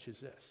time such as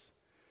this.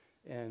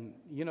 And,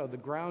 you know, the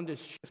ground is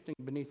shifting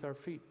beneath our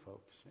feet,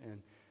 folks.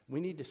 And we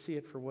need to see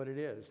it for what it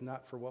is,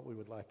 not for what we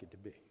would like it to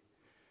be.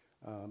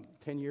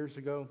 10 years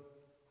ago,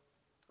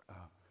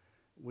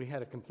 we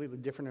had a completely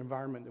different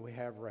environment than we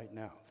have right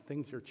now.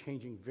 Things are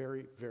changing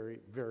very, very,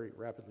 very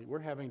rapidly. We're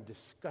having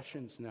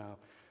discussions now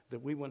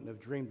that we wouldn't have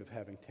dreamed of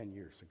having 10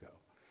 years ago.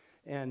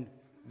 And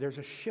there's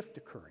a shift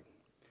occurring.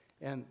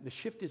 And the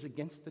shift is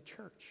against the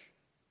church.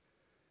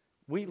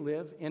 We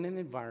live in an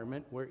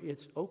environment where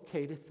it's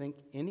okay to think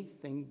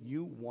anything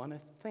you want to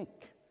think,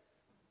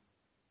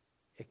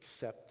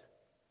 except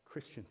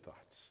Christian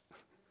thoughts.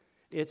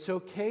 It's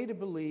okay to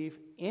believe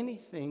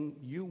anything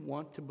you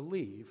want to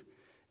believe,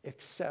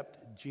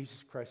 except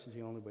Jesus Christ is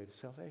the only way to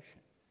salvation.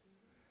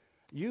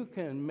 You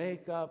can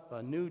make up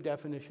a new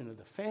definition of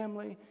the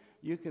family.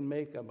 You can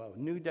make up a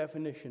new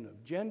definition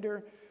of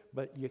gender,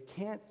 but you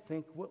can't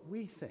think what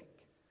we think.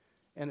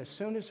 And as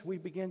soon as we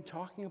begin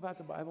talking about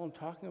the Bible and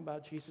talking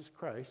about Jesus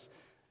Christ,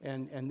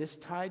 and this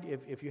tide,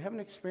 if you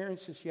haven't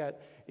experienced this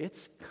yet,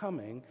 it's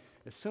coming.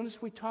 As soon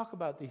as we talk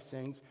about these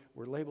things,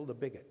 we're labeled a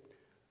bigot,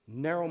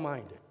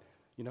 narrow-minded.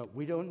 You know,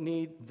 we don't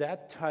need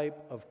that type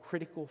of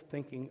critical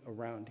thinking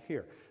around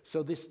here.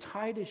 So this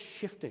tide is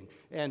shifting,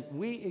 and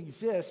we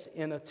exist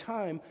in a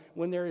time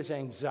when there is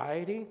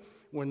anxiety,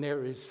 when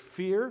there is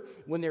fear,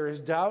 when there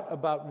is doubt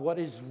about what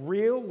is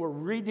real. We're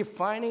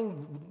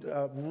redefining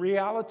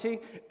reality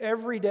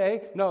every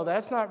day. No,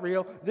 that's not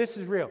real. This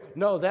is real.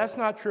 No, that's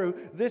not true.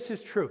 This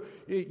is true.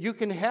 You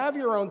can have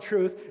your own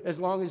truth as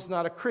long as it's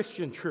not a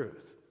Christian truth.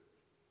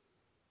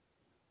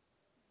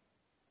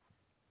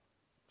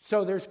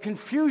 So there's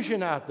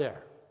confusion out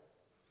there.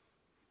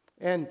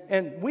 And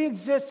we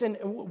exist, and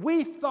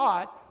we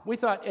thought,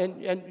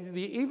 and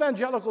the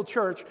evangelical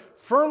church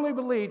firmly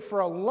believed for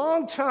a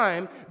long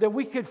time that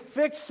we could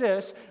fix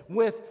this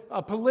with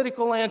a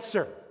political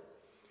answer.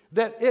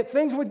 That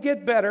things would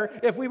get better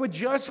if we would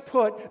just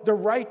put the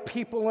right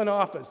people in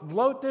office.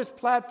 Vote this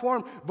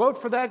platform,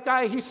 vote for that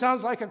guy, he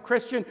sounds like a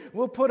Christian,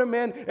 we'll put him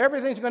in,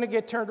 everything's going to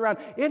get turned around.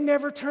 It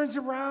never turns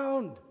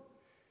around.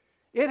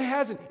 It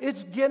hasn't.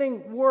 It's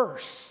getting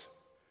worse.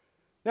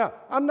 Now,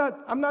 I'm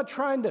not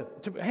trying to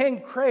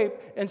hang crepe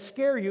and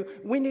scare you.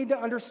 We need to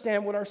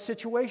understand what our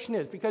situation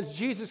is, because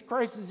Jesus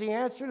Christ is the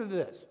answer to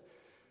this.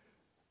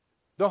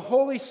 The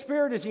Holy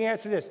Spirit is the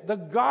answer to this. The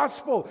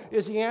gospel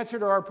is the answer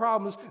to our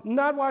problems,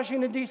 not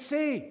Washington,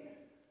 D.C.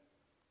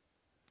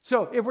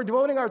 So if we're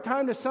devoting our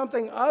time to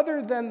something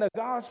other than the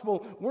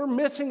gospel, we're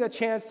missing a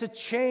chance to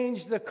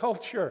change the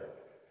culture.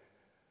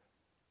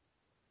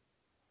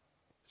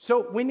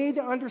 So we need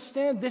to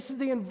understand this is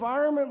the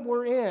environment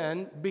we're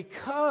in,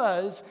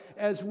 because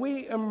as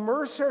we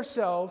immerse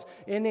ourselves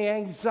in the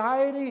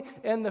anxiety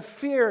and the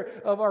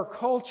fear of our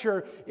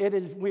culture,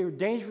 we're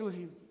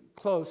dangerously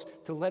close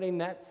to letting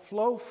that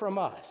flow from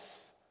us.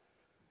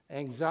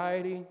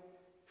 Anxiety,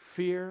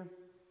 fear,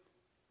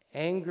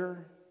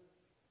 anger,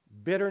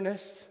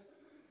 bitterness.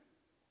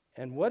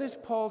 And what is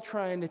Paul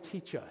trying to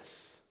teach us?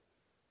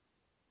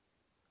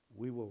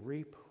 We will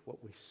reap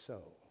what we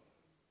sow.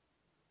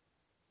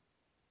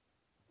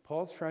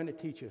 Paul's trying to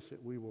teach us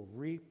that we will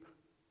reap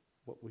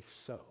what we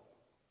sow.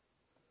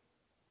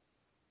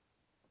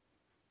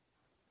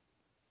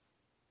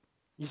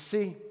 You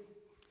see,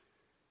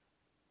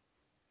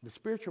 the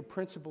spiritual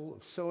principle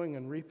of sowing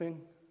and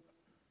reaping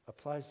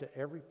applies to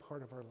every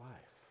part of our life,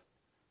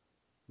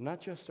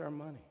 not just our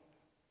money.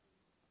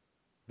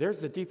 There's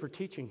the deeper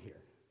teaching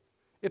here.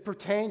 It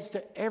pertains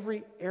to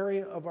every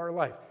area of our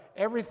life.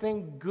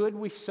 Everything good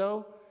we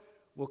sow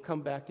will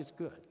come back as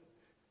good.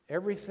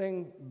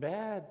 Everything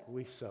bad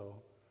we sow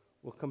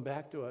will come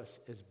back to us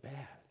as bad.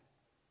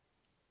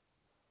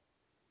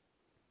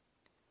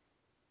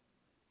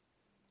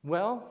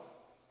 Well,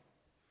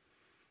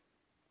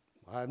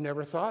 I've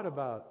never thought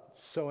about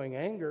sowing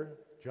anger,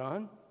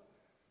 John.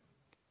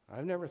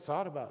 I've never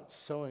thought about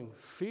sowing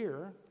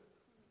fear.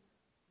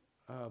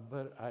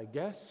 But I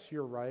guess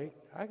you're right.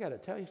 I got to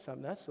tell you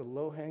something. That's the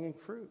low-hanging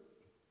fruit.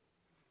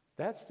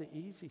 That's the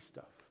easy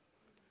stuff.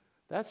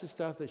 That's the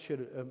stuff that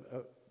should...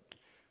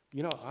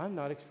 I'm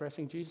not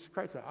expressing Jesus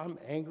Christ. I'm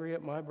angry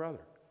at my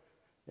brother.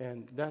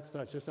 And that's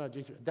not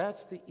Jesus.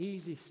 That's the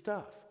easy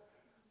stuff.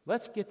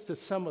 Let's get to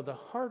some of the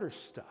harder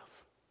stuff.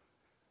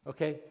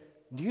 Okay?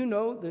 Do you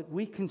know that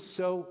we can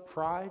sow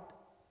pride?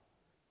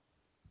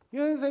 You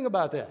know anything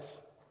about this?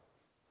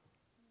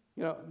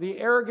 The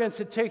arrogance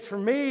it takes for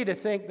me to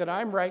think that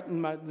I'm right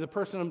and the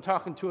person I'm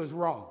talking to is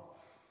wrong.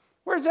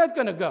 Where's that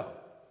going to go?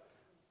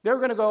 They're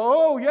going to go,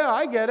 oh, yeah,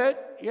 I get it.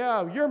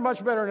 Yeah, you're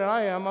much better than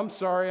I am. I'm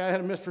sorry, I had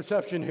a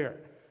misperception here.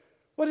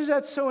 What does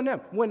that sow in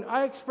them? When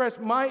I express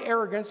my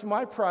arrogance,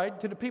 my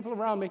pride to the people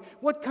around me,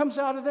 what comes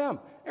out of them?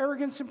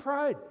 Arrogance and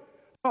pride.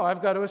 Oh,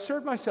 I've got to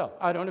assert myself.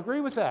 I don't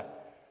agree with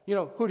that.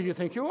 Who do you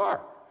think you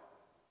are?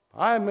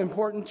 I'm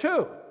important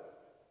too.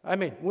 I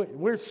mean,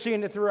 we're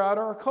seeing it throughout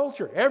our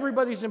culture.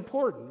 Everybody's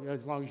important.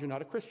 As long as you're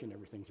not a Christian,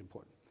 everything's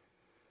important.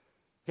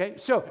 Okay,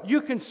 so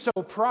you can sow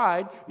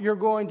pride, you're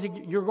going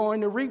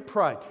to reap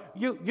pride.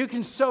 You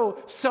can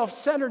sow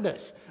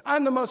self-centeredness.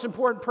 I'm the most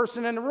important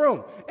person in the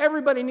room.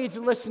 Everybody needs to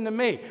listen to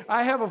me.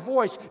 I have a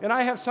voice and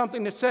I have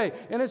something to say,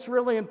 and it's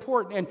really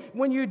important. And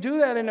when you do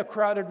that in a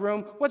crowded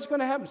room, what's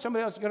going to happen?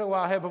 Somebody else is going to,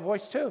 well, I have a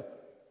voice too.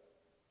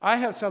 I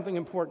have something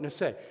important to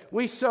say.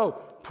 We sow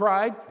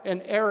pride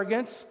and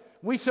arrogance.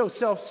 We sow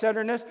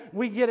self-centeredness.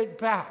 We get it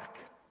back.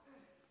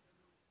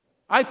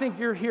 I think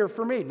you're here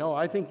for me. No,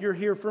 I think you're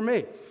here for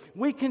me.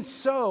 We can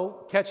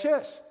sow, catch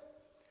this,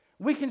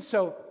 we can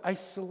sow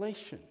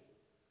isolation.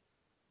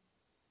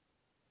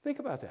 Think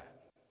about that.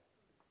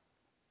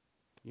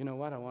 You know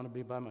what? I want to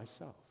be by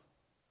myself.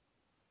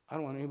 I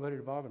don't want anybody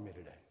to bother me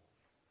today.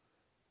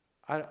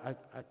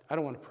 I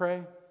don't want to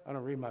pray. I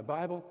don't read my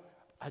Bible.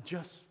 I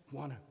just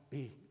want to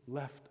be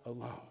left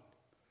alone.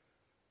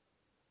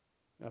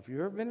 Now, if you've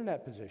ever been in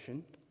that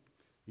position,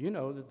 you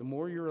know that the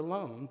more you're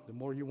alone, the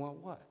more you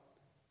want what?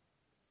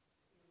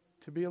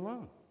 To be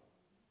alone.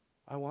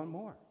 I want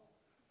more.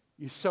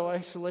 You sow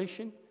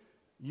isolation,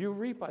 you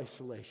reap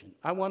isolation.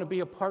 I want to be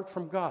apart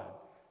from God.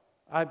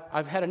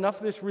 I've had enough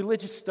of this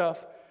religious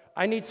stuff.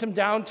 I need some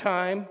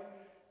downtime.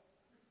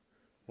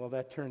 Well,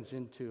 that turns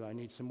into I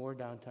need some more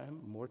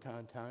downtime, more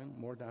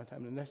downtime.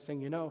 And the next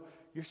thing you know,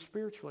 you're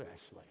spiritually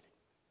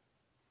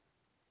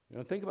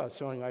isolated. Think about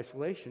sowing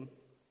isolation.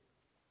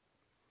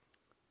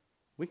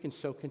 We can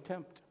sow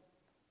contempt.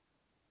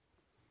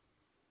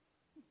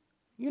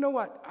 you know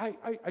what,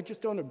 I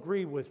just don't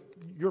agree with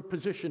your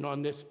position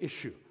on this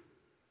issue.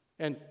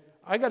 And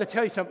I got to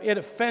tell you something, it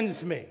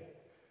offends me.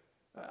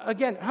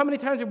 Again, how many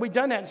times have we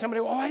done that? And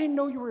somebody, I didn't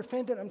know you were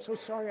offended. I'm so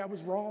sorry, I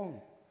was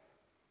wrong.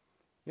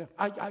 Yeah,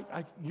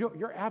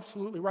 you're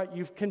absolutely right.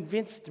 You've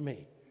convinced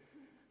me.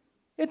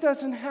 It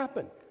doesn't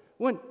happen.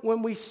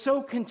 When we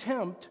sow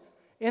contempt,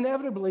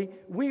 inevitably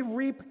we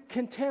reap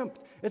contempt.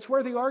 It's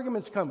where the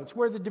arguments come. It's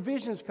where the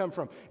divisions come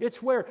from.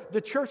 It's where the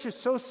church is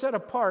so set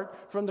apart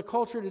from the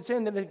culture it's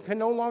in that it can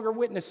no longer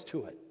witness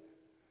to it.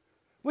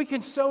 We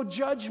can sow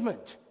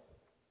judgment.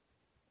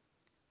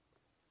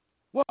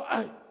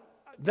 Well,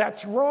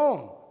 that's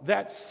wrong.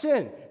 That's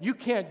sin. You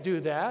can't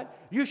do that.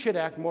 You should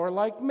act more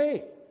like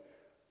me.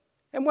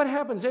 And what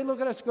happens? They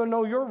look at us and go,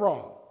 no, you're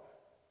wrong.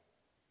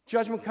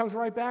 Judgment comes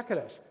right back at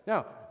us.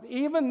 Now,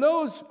 even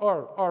those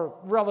are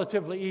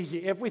relatively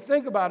easy. If we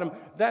think about them,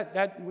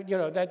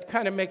 that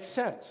kind of makes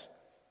sense.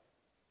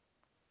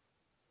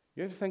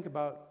 You ever think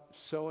about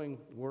sowing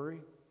worry?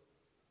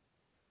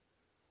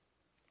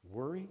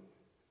 Worry?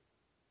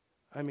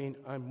 I mean,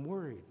 I'm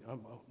worried.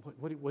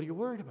 What are you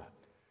worried about?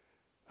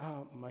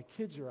 My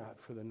kids are out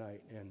for the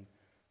night, and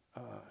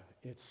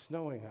it's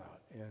snowing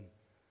out,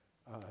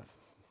 and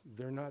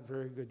they're not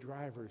very good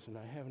drivers, and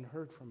I haven't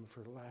heard from them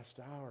for the last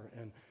hour,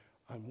 and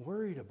I'm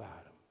worried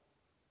about them.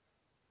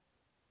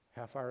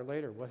 Half hour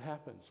later, what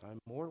happens? I'm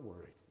more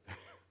worried.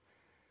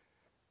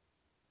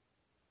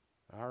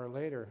 An hour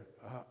later,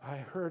 I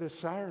heard a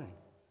siren.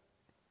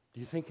 Do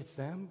you think it's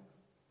them?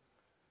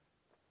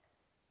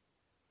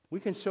 We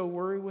can sow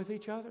worry with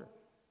each other.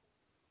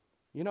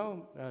 You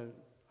know,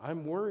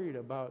 I'm worried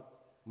about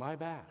my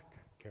back,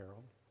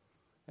 Carol.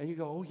 And you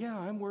go, oh yeah,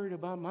 I'm worried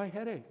about my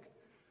headache.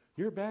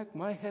 Your back,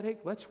 my headache,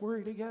 let's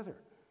worry together.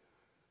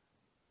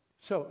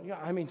 So, yeah,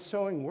 I mean,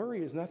 sowing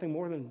worry is nothing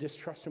more than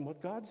distrust in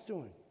what God's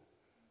doing.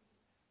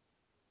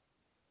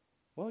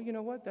 Well, you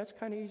know what? That's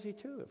kind of easy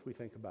too if we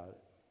think about it.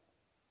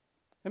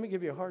 Let me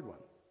give you a hard one.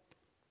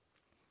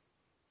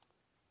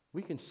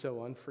 We can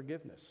sow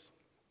unforgiveness.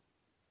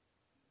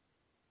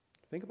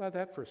 Think about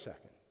that for a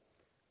second.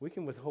 We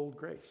can withhold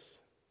grace.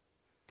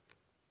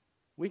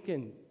 We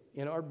can,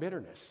 in our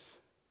bitterness,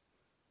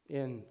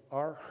 in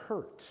our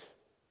hurt,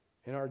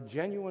 in our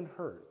genuine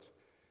hurt,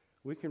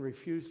 we can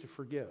refuse to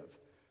forgive.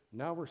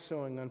 Now we're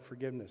sowing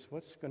unforgiveness.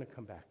 What's going to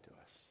come back to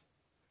us?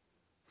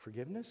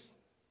 Forgiveness?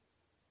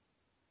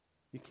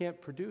 You can't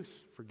produce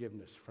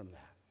forgiveness from that.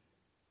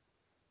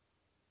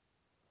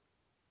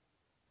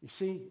 You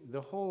see,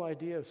 the whole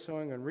idea of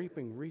sowing and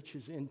reaping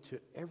reaches into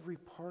every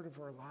part of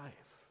our life.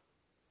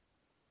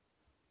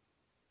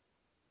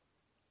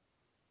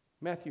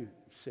 Matthew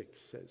 6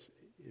 says,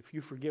 if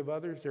you forgive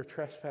others their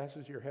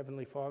trespasses, your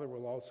heavenly Father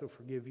will also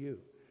forgive you.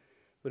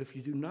 But if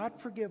you do not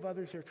forgive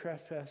others their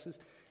trespasses,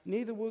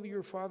 neither will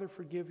your Father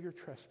forgive your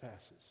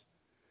trespasses.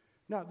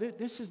 Now,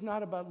 this is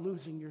not about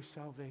losing your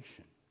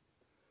salvation.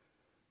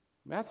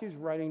 Matthew's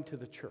writing to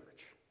the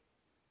church.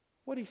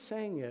 What he's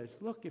saying is,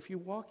 look, if you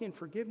walk in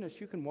forgiveness,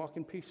 you can walk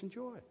in peace and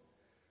joy.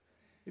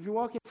 If you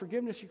walk in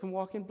forgiveness, you can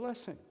walk in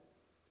blessing.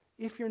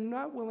 If you're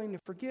not willing to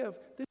forgive,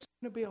 this is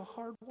going to be a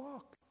hard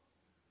walk.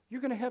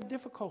 You're going to have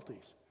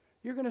difficulties.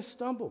 You're going to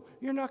stumble.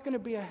 You're not going to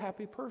be a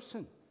happy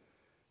person.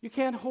 You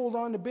can't hold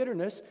on to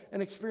bitterness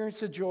and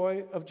experience the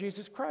joy of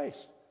Jesus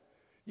Christ.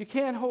 You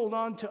can't hold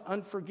on to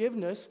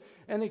unforgiveness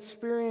and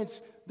experience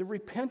the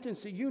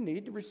repentance that you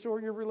need to restore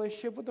your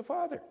relationship with the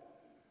Father.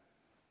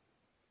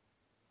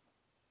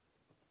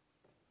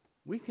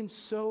 We can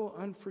sow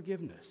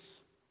unforgiveness.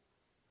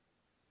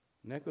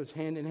 And that goes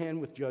hand in hand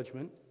with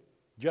judgment.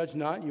 Judge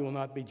not, and you will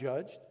not be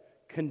judged.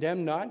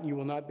 Condemn not, and you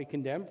will not be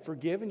condemned.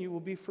 Forgive, and you will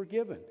be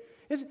forgiven.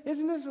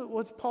 Isn't this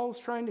what Paul's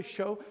trying to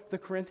show the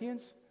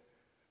Corinthians?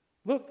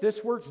 Look,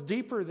 this works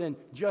deeper than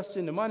just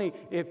in the money.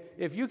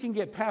 If you can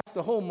get past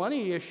the whole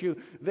money issue,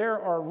 there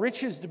are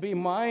riches to be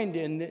mined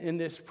in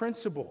this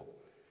principle.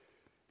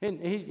 And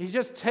he's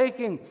just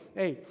taking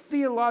a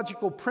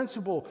theological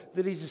principle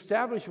that he's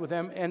established with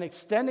them and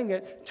extending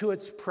it to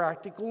its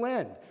practical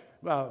end.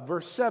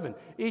 Verse 7,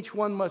 each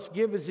one must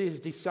give as he has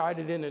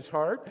decided in his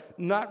heart,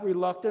 not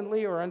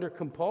reluctantly or under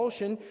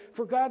compulsion,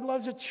 for God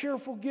loves a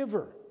cheerful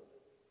giver.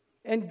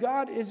 And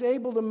God is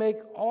able to make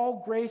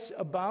all grace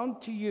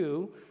abound to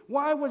you.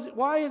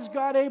 Why is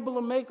God able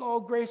to make all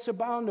grace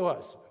abound to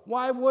us?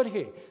 Why would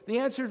he? The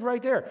answer is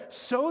right there.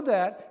 So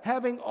that,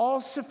 having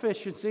all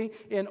sufficiency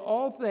in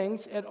all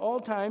things at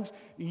all times,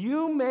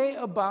 you may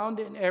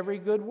abound in every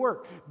good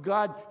work.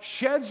 God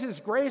sheds his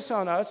grace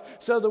on us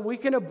so that we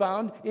can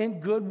abound in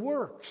good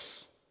works.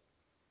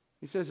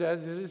 He says,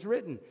 as it is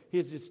written, he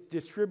has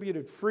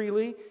distributed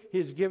freely, he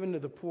has given to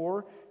the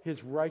poor,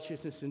 his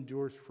righteousness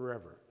endures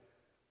forever.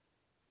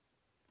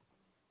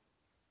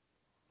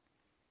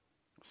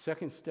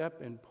 Second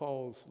step in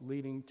Paul's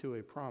leading to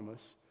a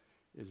promise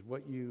is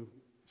what you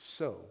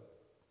sow,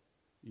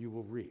 you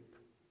will reap.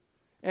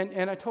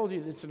 And I told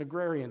you it's an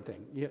agrarian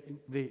thing.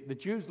 The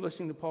Jews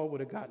listening to Paul would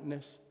have gotten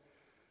this.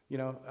 You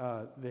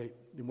know,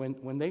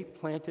 when they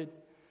planted,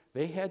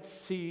 they had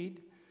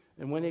seed,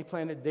 and when they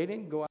planted, they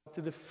didn't go out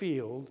to the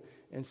field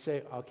and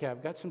say, okay,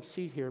 I've got some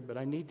seed here, but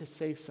I need to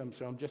save some,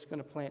 so I'm just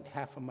going to plant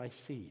half of my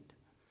seed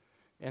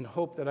and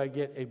hope that I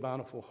get a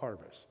bountiful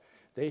harvest.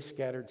 They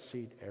scattered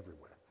seed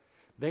everywhere.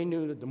 They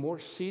knew that the more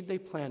seed they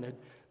planted,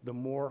 the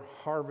more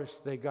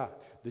harvest they got.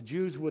 The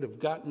Jews would have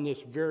gotten this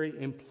very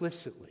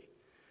implicitly.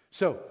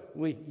 So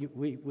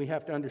we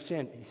have to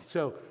understand.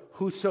 So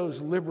who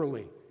sows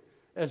liberally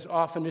as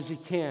often as he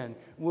can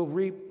will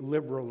reap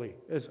liberally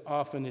as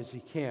often as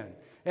he can.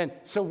 And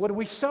so what do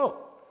we sow?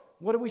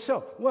 What do we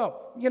sow?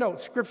 Well,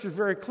 Scripture is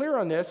very clear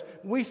on this.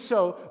 We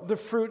sow the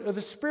fruit of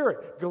the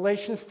Spirit.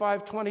 Galatians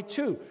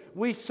 5:22.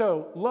 We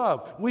sow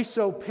love. We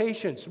sow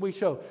patience. We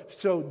sow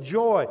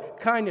joy,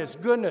 kindness,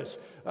 goodness,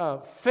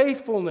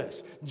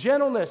 faithfulness,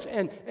 gentleness,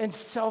 and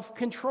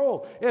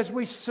self-control. As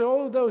we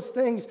sow those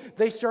things,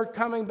 they start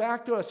coming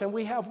back to us. And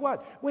we have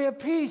what? We have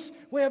peace.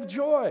 We have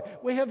joy.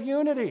 We have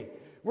unity.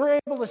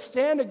 We're able to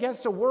stand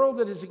against a world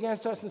that is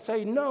against us and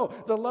say, no,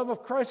 the love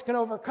of Christ can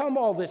overcome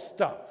all this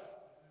stuff.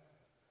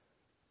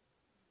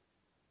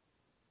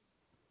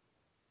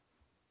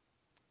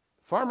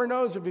 Farmer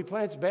knows if he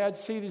plants bad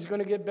seed, he's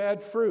going to get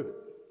bad fruit.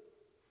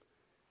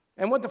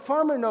 And what the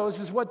farmer knows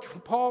is what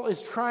Paul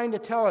is trying to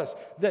tell us,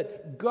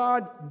 that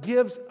God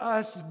gives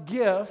us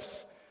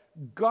gifts.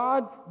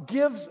 God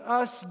gives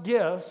us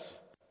gifts.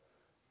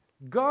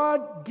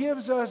 God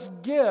gives us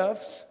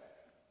gifts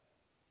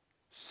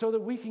so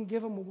that we can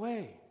give them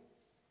away.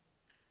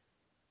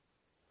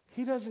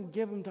 He doesn't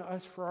give them to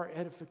us for our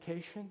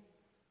edification.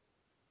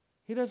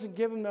 He doesn't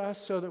give them to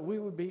us so that we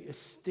would be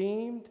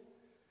esteemed.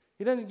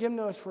 He doesn't give them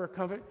to us for a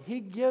comfort.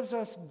 He gives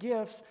us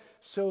gifts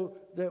so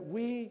that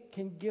we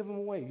can give them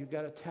away. You've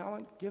got a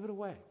talent, give it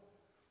away.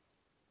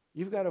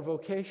 You've got a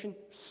vocation,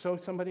 show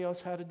somebody else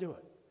how to do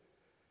it.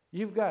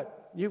 You've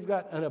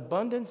got an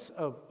abundance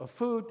of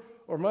food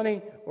or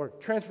money or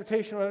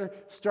transportation or whatever,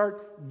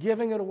 start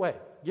giving it away.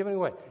 Giving it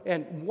away.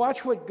 And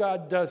watch what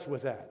God does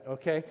with that,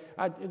 okay?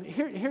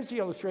 Here's the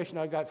illustration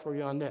I got for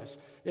you on this.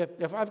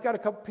 If I've got a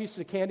couple pieces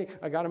of candy,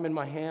 I got them in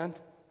my hand.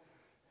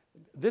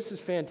 This is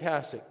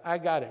fantastic. I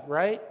got it,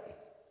 right?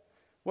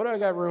 What do I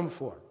got room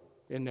for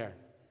in there?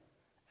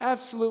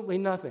 Absolutely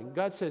nothing.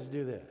 God says,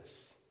 do this.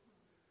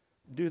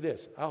 Do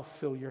this. I'll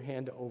fill your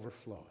hand to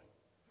overflowing.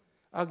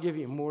 I'll give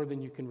you more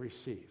than you can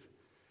receive.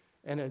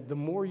 And the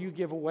more you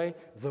give away,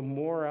 the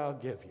more I'll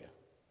give you.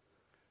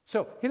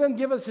 So he doesn't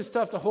give us this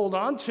stuff to hold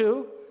on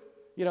to.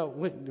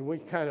 We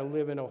kind of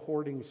live in a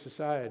hoarding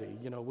society.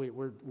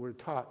 We're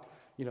taught,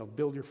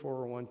 build your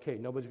 401k.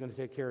 Nobody's going to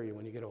take care of you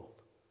when you get old.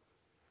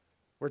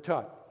 We're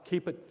taught,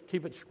 keep it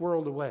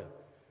squirreled away.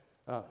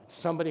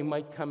 Somebody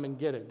might come and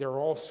get it. There are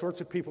all sorts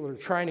of people that are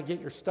trying to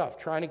get your stuff.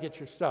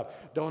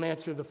 Don't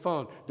answer the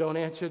phone. Don't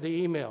answer the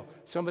email.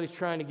 Somebody's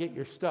trying to get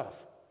your stuff.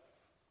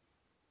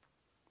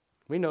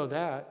 We know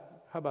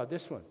that. How about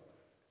this one?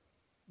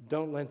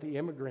 Don't let the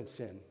immigrants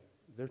in.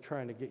 They're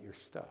trying to get your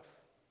stuff.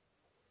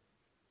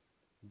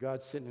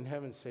 God's sitting in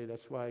heaven say,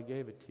 that's why I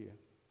gave it to you.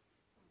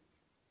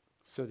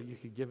 So that you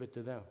could give it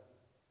to them.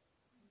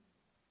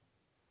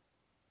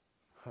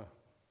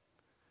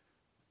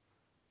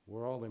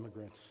 We're all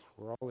immigrants.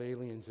 We're all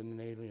aliens in an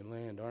alien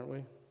land, aren't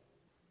we?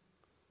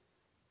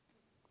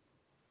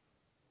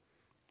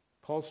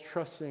 Paul's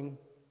trusting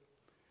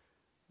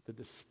that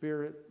the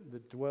Spirit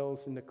that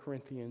dwells in the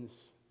Corinthians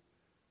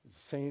is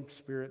the same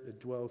Spirit that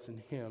dwells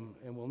in him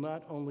and will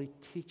not only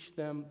teach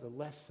them the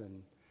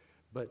lesson,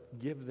 but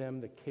give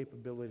them the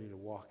capability to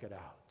walk it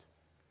out.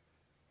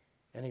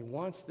 And he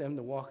wants them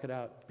to walk it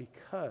out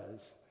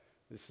because,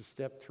 this is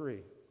step 3,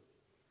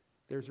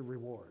 there's a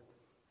reward.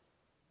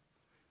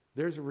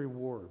 There's a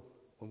reward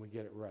when we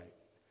get it right.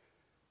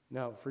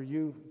 Now, for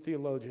you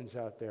theologians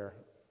out there,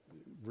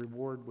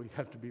 reward, we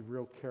have to be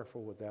real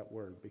careful with that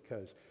word,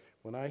 because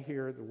when I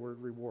hear the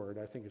word reward,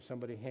 I think of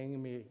somebody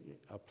hanging me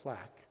a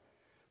plaque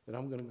that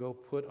I'm going to go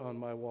put on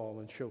my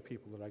wall and show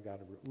people that I got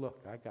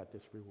I got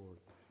this reward.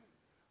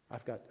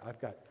 I've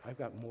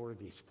got more of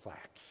these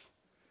plaques.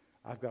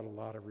 I've got a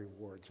lot of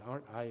rewards.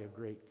 Aren't I a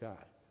great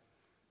guy?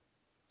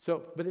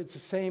 So, but it's the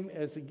same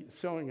as the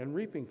sowing and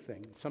reaping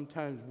thing.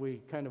 Sometimes we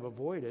kind of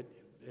avoid it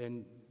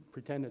and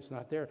pretend it's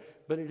not there,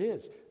 but it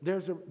is.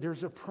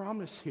 There's a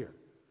promise here.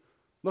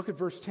 Look at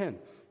verse 10.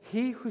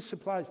 He who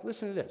supplies,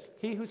 listen to this.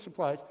 He who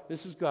supplies,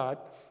 this is God,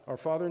 our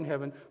Father in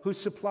heaven, who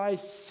supplies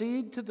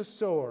seed to the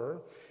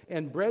sower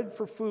and bread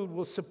for food,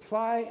 will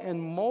supply and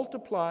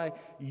multiply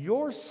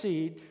your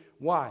seed.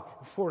 Why?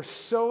 For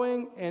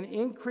sowing and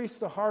increase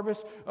the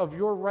harvest of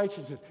your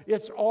righteousness.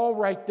 It's all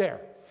right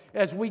there.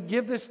 As we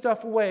give this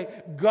stuff away,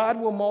 God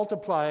will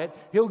multiply it.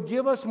 He'll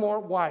give us more.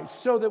 Why?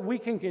 So that we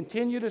can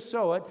continue to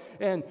sow it.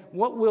 And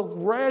what will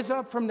rise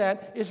up from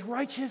that is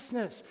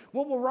righteousness.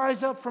 What will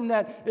rise up from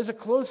that is a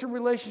closer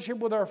relationship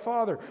with our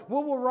Father.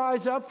 What will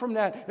rise up from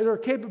that is our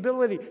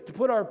capability to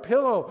put our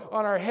pillow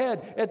on our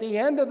head at the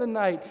end of the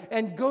night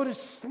and go to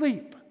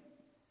sleep.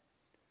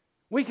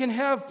 We can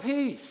have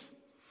peace.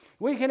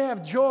 We can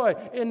have joy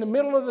in the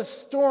middle of the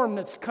storm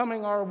that's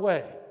coming our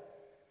way.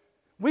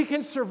 We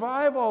can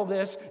survive all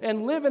this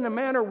and live in a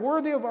manner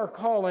worthy of our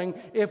calling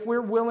if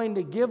we're willing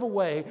to give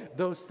away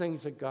those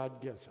things that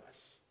God gives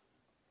us.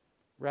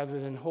 rather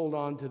than hold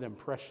on to them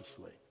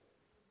preciously.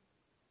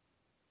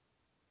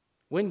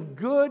 When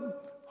good,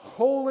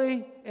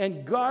 holy,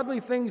 and godly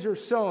things are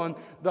sown,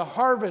 the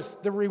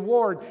harvest, the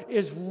reward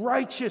is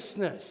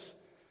righteousness.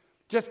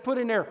 Just put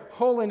in there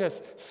holiness,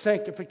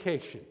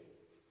 sanctification,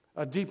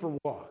 a deeper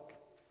walk.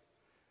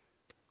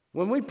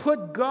 When we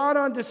put God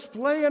on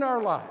display in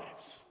our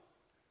lives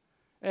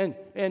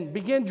and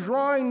begin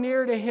drawing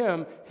near to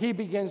Him, He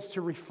begins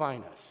to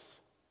refine us.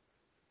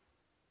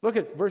 Look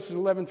at verses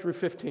 11 through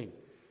 15.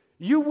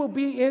 You will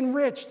be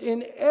enriched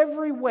in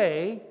every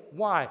way.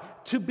 Why?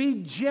 To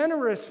be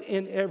generous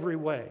in every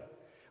way,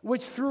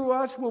 which through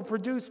us will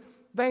produce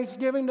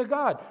thanksgiving to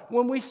God.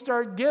 When we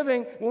start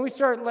giving, when we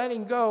start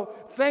letting go,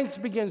 thanks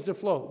begins to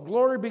flow.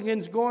 Glory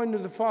begins going to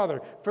the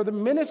Father. For the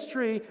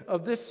ministry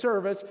of this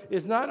service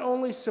is not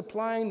only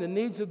supplying the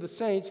needs of the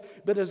saints,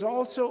 but is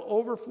also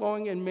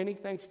overflowing in many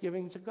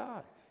thanksgivings to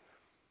God.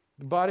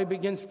 The body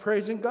begins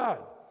praising God.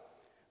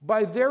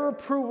 By their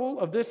approval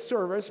of this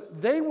service,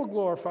 they will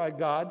glorify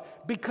God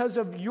because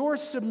of your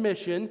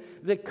submission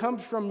that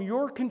comes from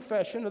your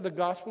confession of the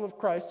gospel of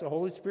Christ. The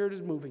Holy Spirit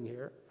is moving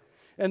here.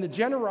 And the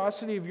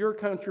generosity of your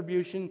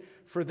contribution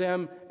for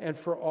them and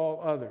for all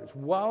others,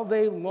 while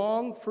they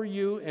long for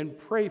you and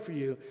pray for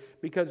you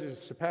because of the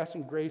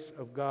surpassing grace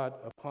of God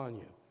upon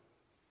you.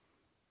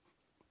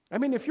 I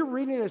mean, if you're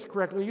reading this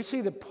correctly, you see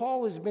that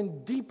Paul has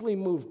been deeply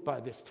moved by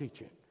this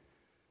teaching.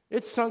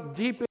 It's sunk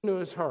deep into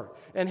his heart.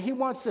 And he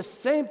wants the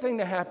same thing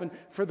to happen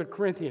for the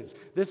Corinthians.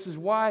 This is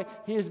why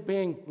he is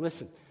being,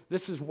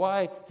 this is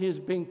why he is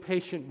being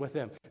patient with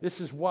them.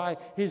 This is why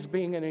he's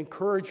being an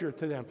encourager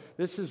to them.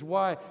 This is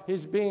why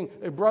he's being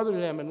a brother to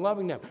them and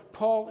loving them.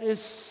 Paul is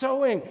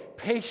sowing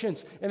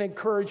patience and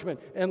encouragement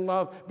and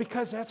love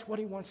because that's what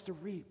he wants to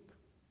reap.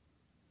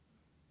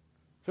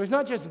 So he's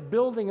not just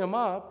building them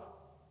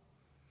up.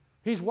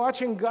 He's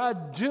watching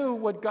God do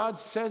what God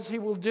says He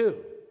will do.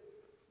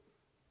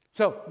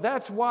 So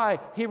that's why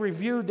he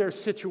reviewed their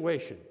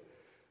situation.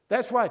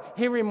 That's why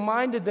he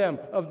reminded them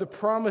of the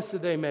promise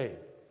that they made.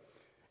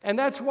 And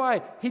that's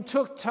why he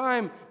took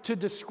time to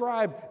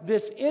describe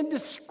this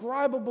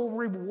indescribable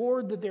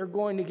reward that they're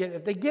going to get.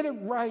 If they get it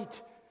right,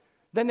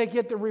 then they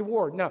get the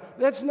reward. Now,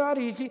 that's not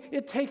easy.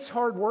 It takes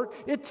hard work.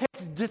 It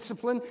takes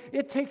discipline.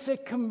 It takes a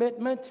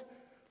commitment.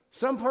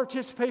 Some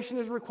participation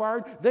is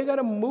required. They got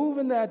to move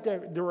in that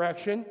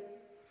direction.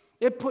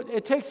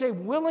 It takes a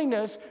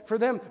willingness for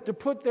them to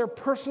put their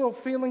personal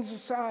feelings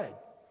aside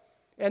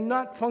and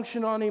not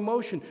function on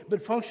emotion,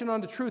 but function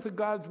on the truth of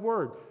God's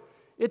Word.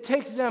 It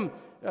takes them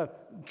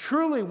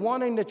truly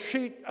wanting to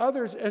treat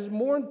others as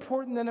more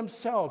important than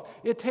themselves.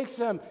 It takes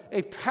them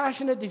a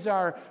passionate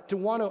desire to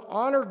want to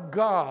honor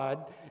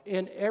God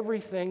in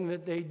everything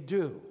that they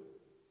do.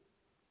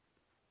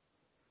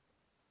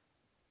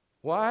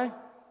 Why?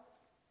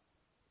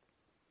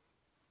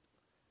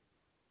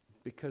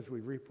 Because we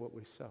reap what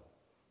we sow.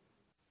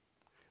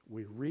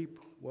 We reap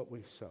what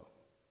we sow.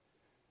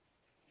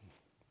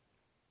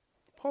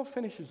 Paul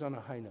finishes on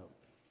a high note.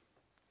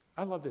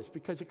 I love this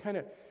because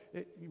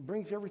it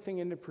brings everything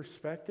into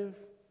perspective.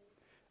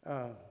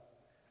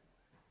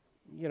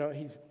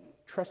 He's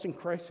trusting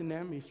Christ in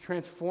them. He's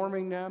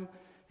transforming them.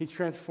 He's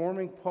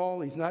transforming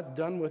Paul. He's not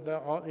done with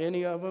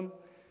any of them.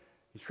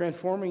 He's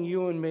transforming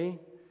you and me.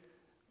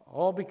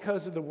 All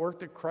because of the work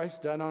that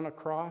Christ done on a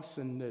cross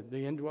and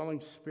the indwelling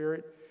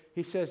Spirit.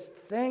 He says,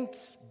 thanks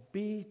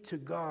be to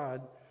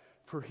God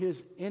for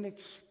His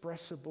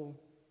inexpressible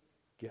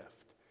gift.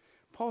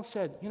 Paul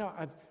said,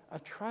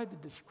 I've tried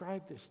to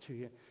describe this to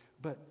you,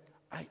 but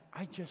I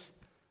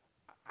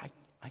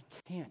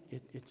can't.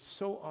 It's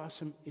so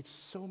awesome. It's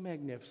so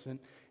magnificent.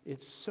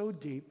 It's so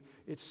deep.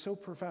 It's so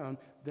profound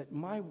that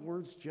my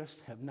words just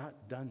have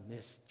not done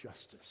this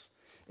justice.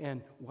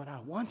 And what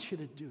I want you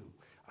to do,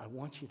 I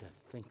want you to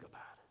think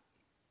about it.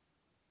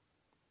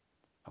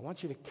 I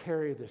want you to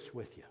carry this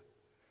with you.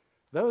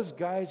 Those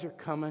guys are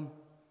coming.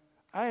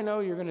 I know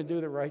you're going to do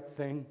the right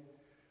thing,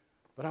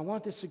 but I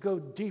want this to go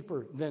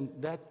deeper than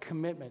that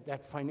commitment,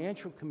 that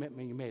financial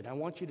commitment you made. I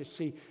want you to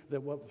see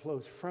that what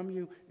flows from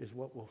you is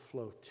what will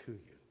flow to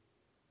you.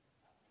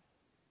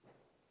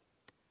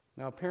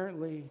 Now,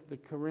 apparently, the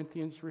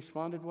Corinthians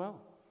responded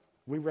well.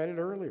 We read it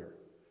earlier.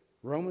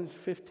 Romans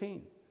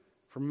 15.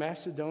 From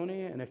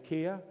Macedonia and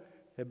Achaia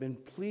have been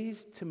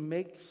pleased to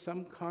make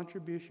some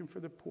contribution for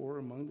the poor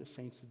among the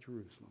saints of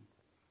Jerusalem.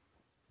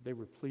 They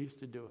were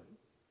pleased to do it.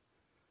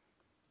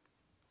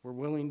 We're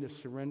willing to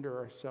surrender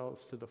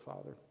ourselves to the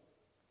Father.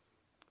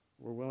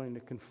 We're willing to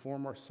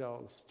conform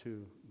ourselves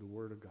to the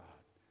Word of God.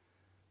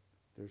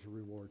 There's a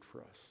reward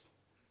for us.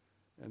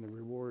 And the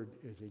reward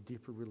is a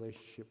deeper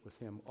relationship with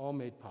Him, all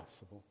made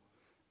possible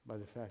by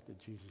the fact that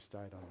Jesus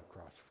died on the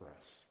cross for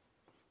us.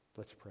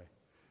 Let's pray.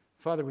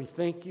 Father, we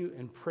thank you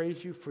and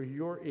praise you for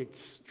your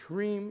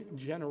extreme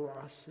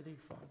generosity,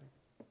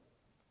 Father.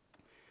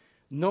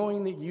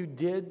 Knowing that you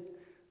did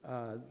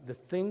the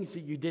things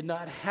that you did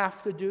not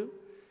have to do,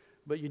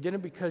 but you did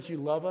them because you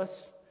love us.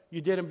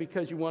 You did them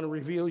because you want to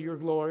reveal your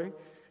glory.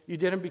 You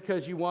did them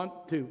because you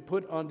want to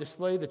put on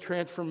display the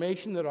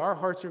transformation that our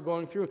hearts are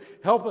going through.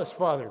 Help us,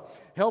 Father.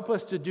 Help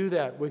us to do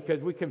that,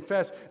 because we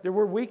confess that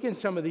we're weak in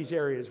some of these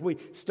areas. We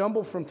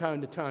stumble from time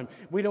to time.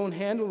 We don't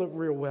handle it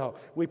real well.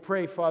 We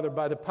pray, Father,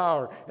 by the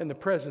power and the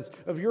presence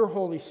of your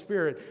Holy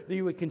Spirit, that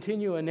you would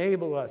continue to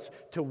enable us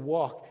to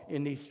walk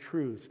in these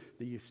truths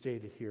that you've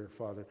stated here,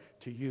 Father.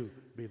 To you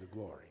be the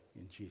glory.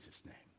 In Jesus' name.